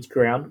get to each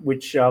ground,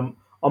 which I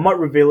might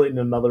reveal it in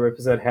another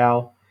episode.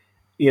 How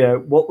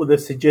what were the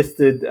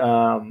suggested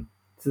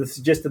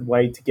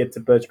way to get to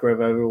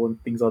Birchgrove Oval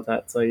and things like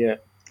that. So yeah,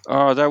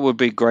 oh, that would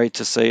be great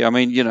to see. I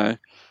mean,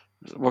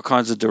 what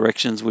kinds of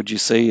directions would you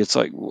see? It's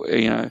like,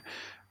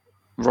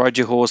 ride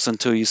your horse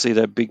until you see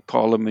that big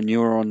pile of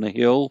manure on the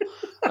hill,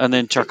 and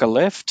then chuck a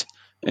left,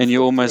 and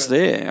you're almost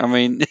there. I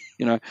mean,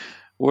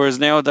 whereas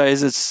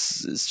nowadays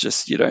it's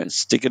just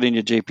stick it in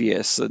your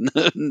GPS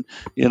and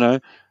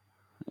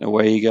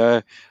away you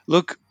go.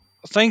 Look,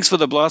 thanks for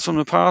the blast from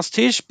the past,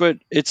 Tish, but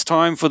it's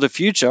time for the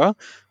future.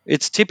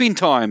 It's tipping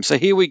time. So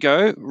here we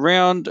go.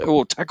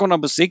 Tackle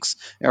number 6,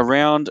 our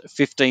round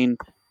 15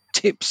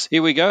 tips.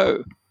 Here we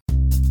go.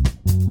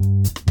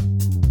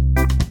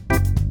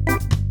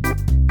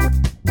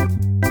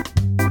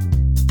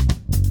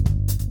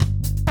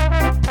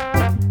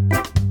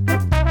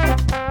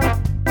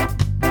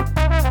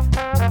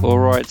 All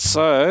right,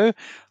 so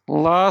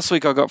last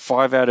week I got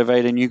 5 out of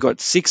 8 and you got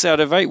 6 out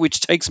of 8,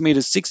 which takes me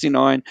to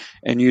 69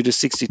 and you to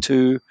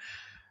 62.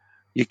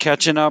 You're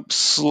catching up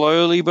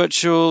slowly but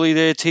surely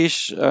there,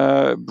 Tish.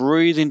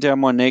 Breathing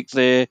down my neck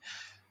there.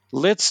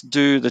 Let's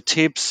do the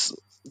tips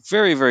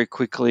very, very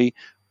quickly.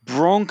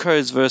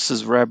 Broncos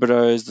versus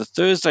Rabbitohs, the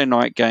Thursday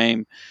night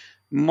game.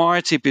 My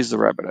tip is the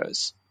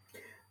Rabbitohs.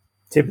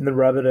 tipping the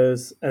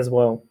Rabbitohs as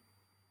well.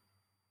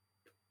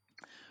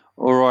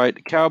 All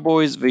right,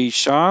 Cowboys v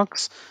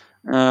Sharks.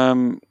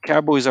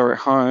 Cowboys are at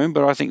home,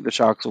 but I think the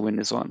Sharks will win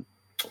this one.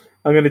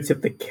 I'm going to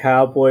tip the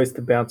Cowboys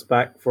to bounce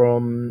back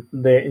from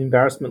their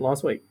embarrassment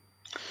last week.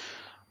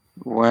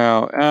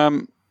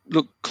 Wow.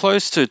 Look,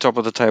 close to top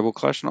of the table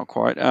clash, not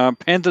quite.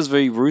 Panthers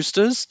v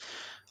Roosters.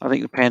 I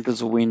think the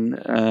Panthers will win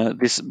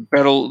this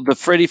battle, the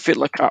Freddie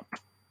Fittler Cup.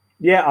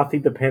 Yeah, I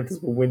think the Panthers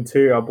will win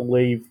too. I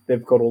believe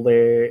they've got all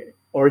their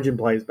Origin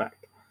players back.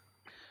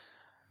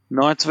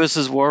 Knights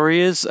versus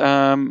Warriors.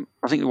 I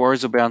think the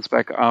Warriors will bounce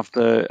back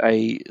after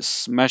a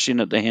smashing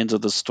at the hands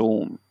of the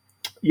Storm.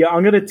 Yeah,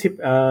 I'm going to tip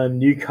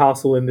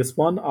Newcastle in this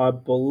one. I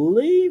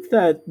believe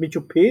that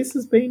Mitchell Pearce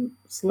has been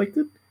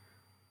selected.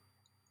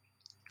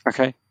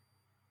 Okay.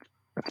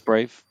 That's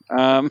brave.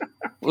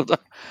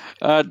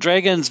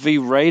 Dragons v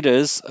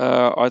Raiders.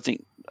 I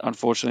think,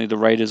 unfortunately, the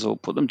Raiders will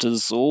put them to the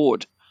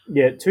sword.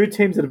 Yeah, 2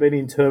 teams that have been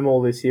in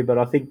turmoil this year, but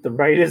I think the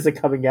Raiders are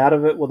coming out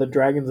of it while the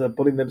Dragons are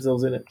putting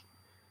themselves in it.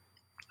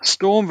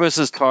 Storm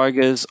versus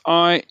Tigers.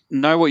 I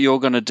know what you're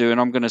going to do,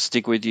 and I'm going to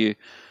stick with you.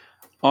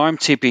 I'm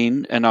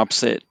tipping an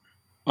upset.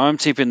 I'm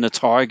tipping the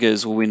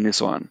Tigers will win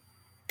this one.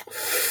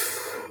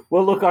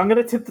 Well, look, I'm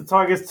going to tip the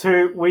Tigers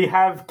too. We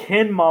have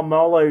Ken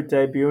Marmolo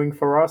debuting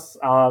for us.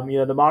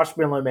 The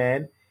Marshmallow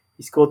Man.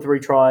 He scored 3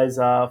 tries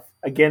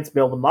against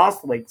Melbourne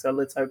last week, so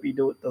let's hope he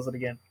does it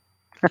again.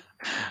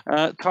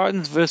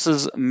 Titans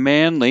versus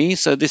Manly.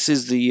 So this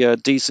is the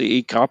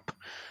DCE Cup.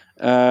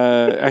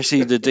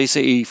 Actually, the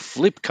DCE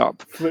Flip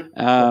Cup.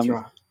 That's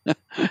right.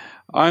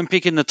 I'm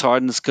picking the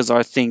Titans because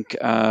I think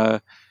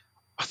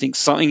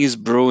something is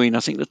brewing. I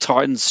think the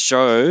Titans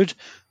showed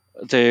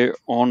they're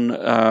on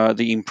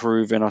the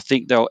improve, and I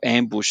think they'll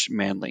ambush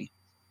Manly.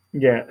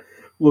 Yeah.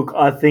 Look,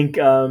 I think,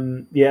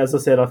 as I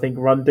said, I think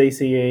Run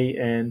DCE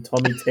and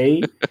Tommy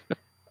T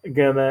are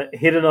going to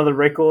hit another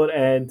record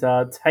and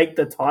take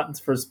the Titans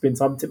for a spin.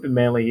 So I'm tipping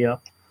Manly here.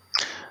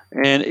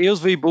 And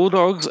Eels v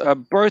Bulldogs,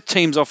 both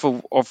teams off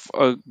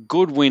a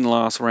good win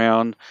last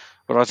round,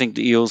 but I think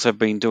the Eels have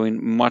been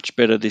doing much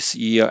better this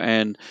year,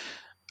 and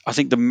I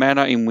think the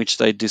manner in which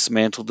they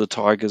dismantled the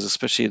Tigers,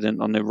 especially then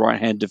on their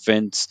right-hand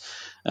defence.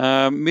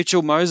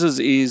 Mitchell Moses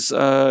is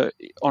on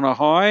a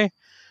high.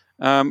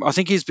 I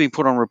think he's been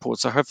put on report,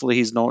 so hopefully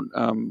he's not.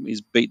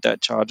 He's beat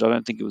that charge. I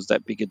don't think it was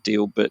that big a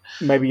deal, but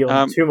maybe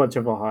on too much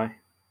of a high.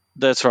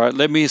 That's right.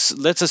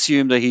 Let's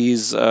assume that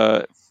he's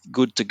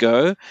good to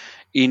go.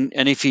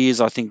 And if he is,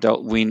 I think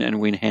they'll win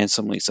and win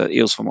handsomely. So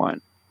Eels for mine.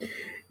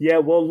 Yeah,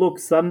 well, look,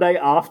 Sunday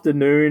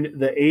afternoon,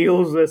 the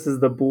Eels versus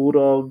the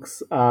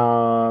Bulldogs.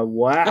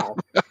 Wow.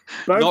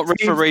 Not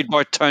refereed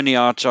by Tony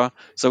Archer,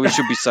 so we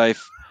should be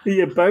safe.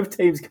 Yeah, both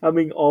teams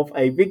coming off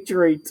a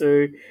victory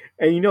too.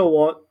 And you know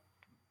what?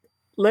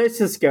 Let's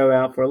just go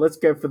out for it. Let's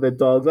go for the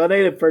Dogs. I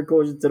need a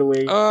precaution to the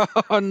week. Oh,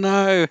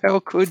 no. How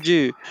could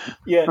you?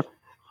 Yeah.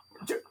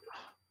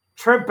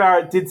 Trent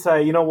Barrett did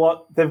say, you know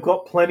what? They've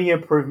got plenty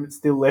of improvement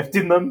still left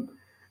in them.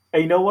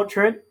 And you know what,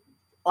 Trent?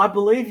 I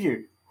believe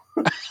you.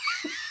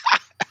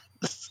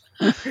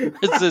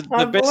 It's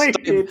the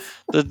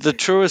best, the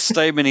truest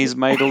statement he's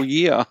made all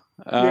year.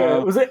 Yeah,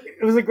 it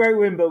was a great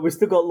win, but we've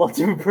still got lots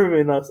of improvement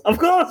in us. Of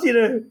course, you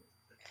do.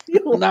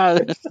 No,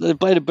 they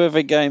played a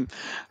perfect game.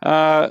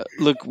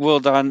 Look, well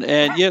done.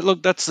 And yeah,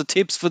 look, that's the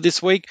tips for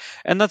this week.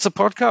 And that's a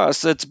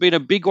podcast. It's been a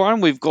big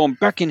one. We've gone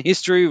back in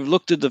history. We've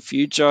looked at the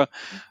future.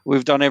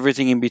 We've done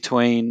everything in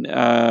between.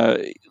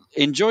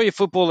 Enjoy your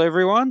football,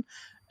 everyone.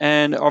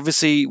 And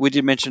obviously, we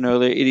did mention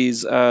earlier, it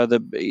is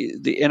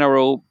the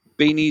NRL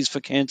beanies for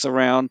cancer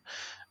round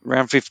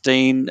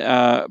 15.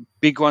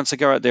 Big ones to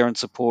go out there and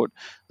support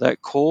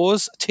that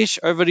cause. Tish,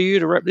 over to you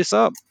to wrap this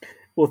up.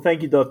 Well,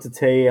 thank you, Dr.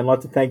 T. I'd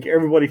like to thank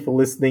everybody for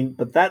listening.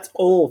 But that's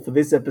all for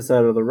this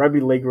episode of the Rugby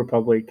League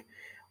Republic.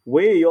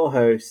 We're your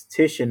hosts,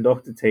 Tish and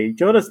Dr. T.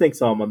 Join us next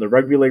time on the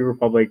Rugby League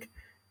Republic.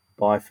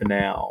 Bye for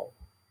now.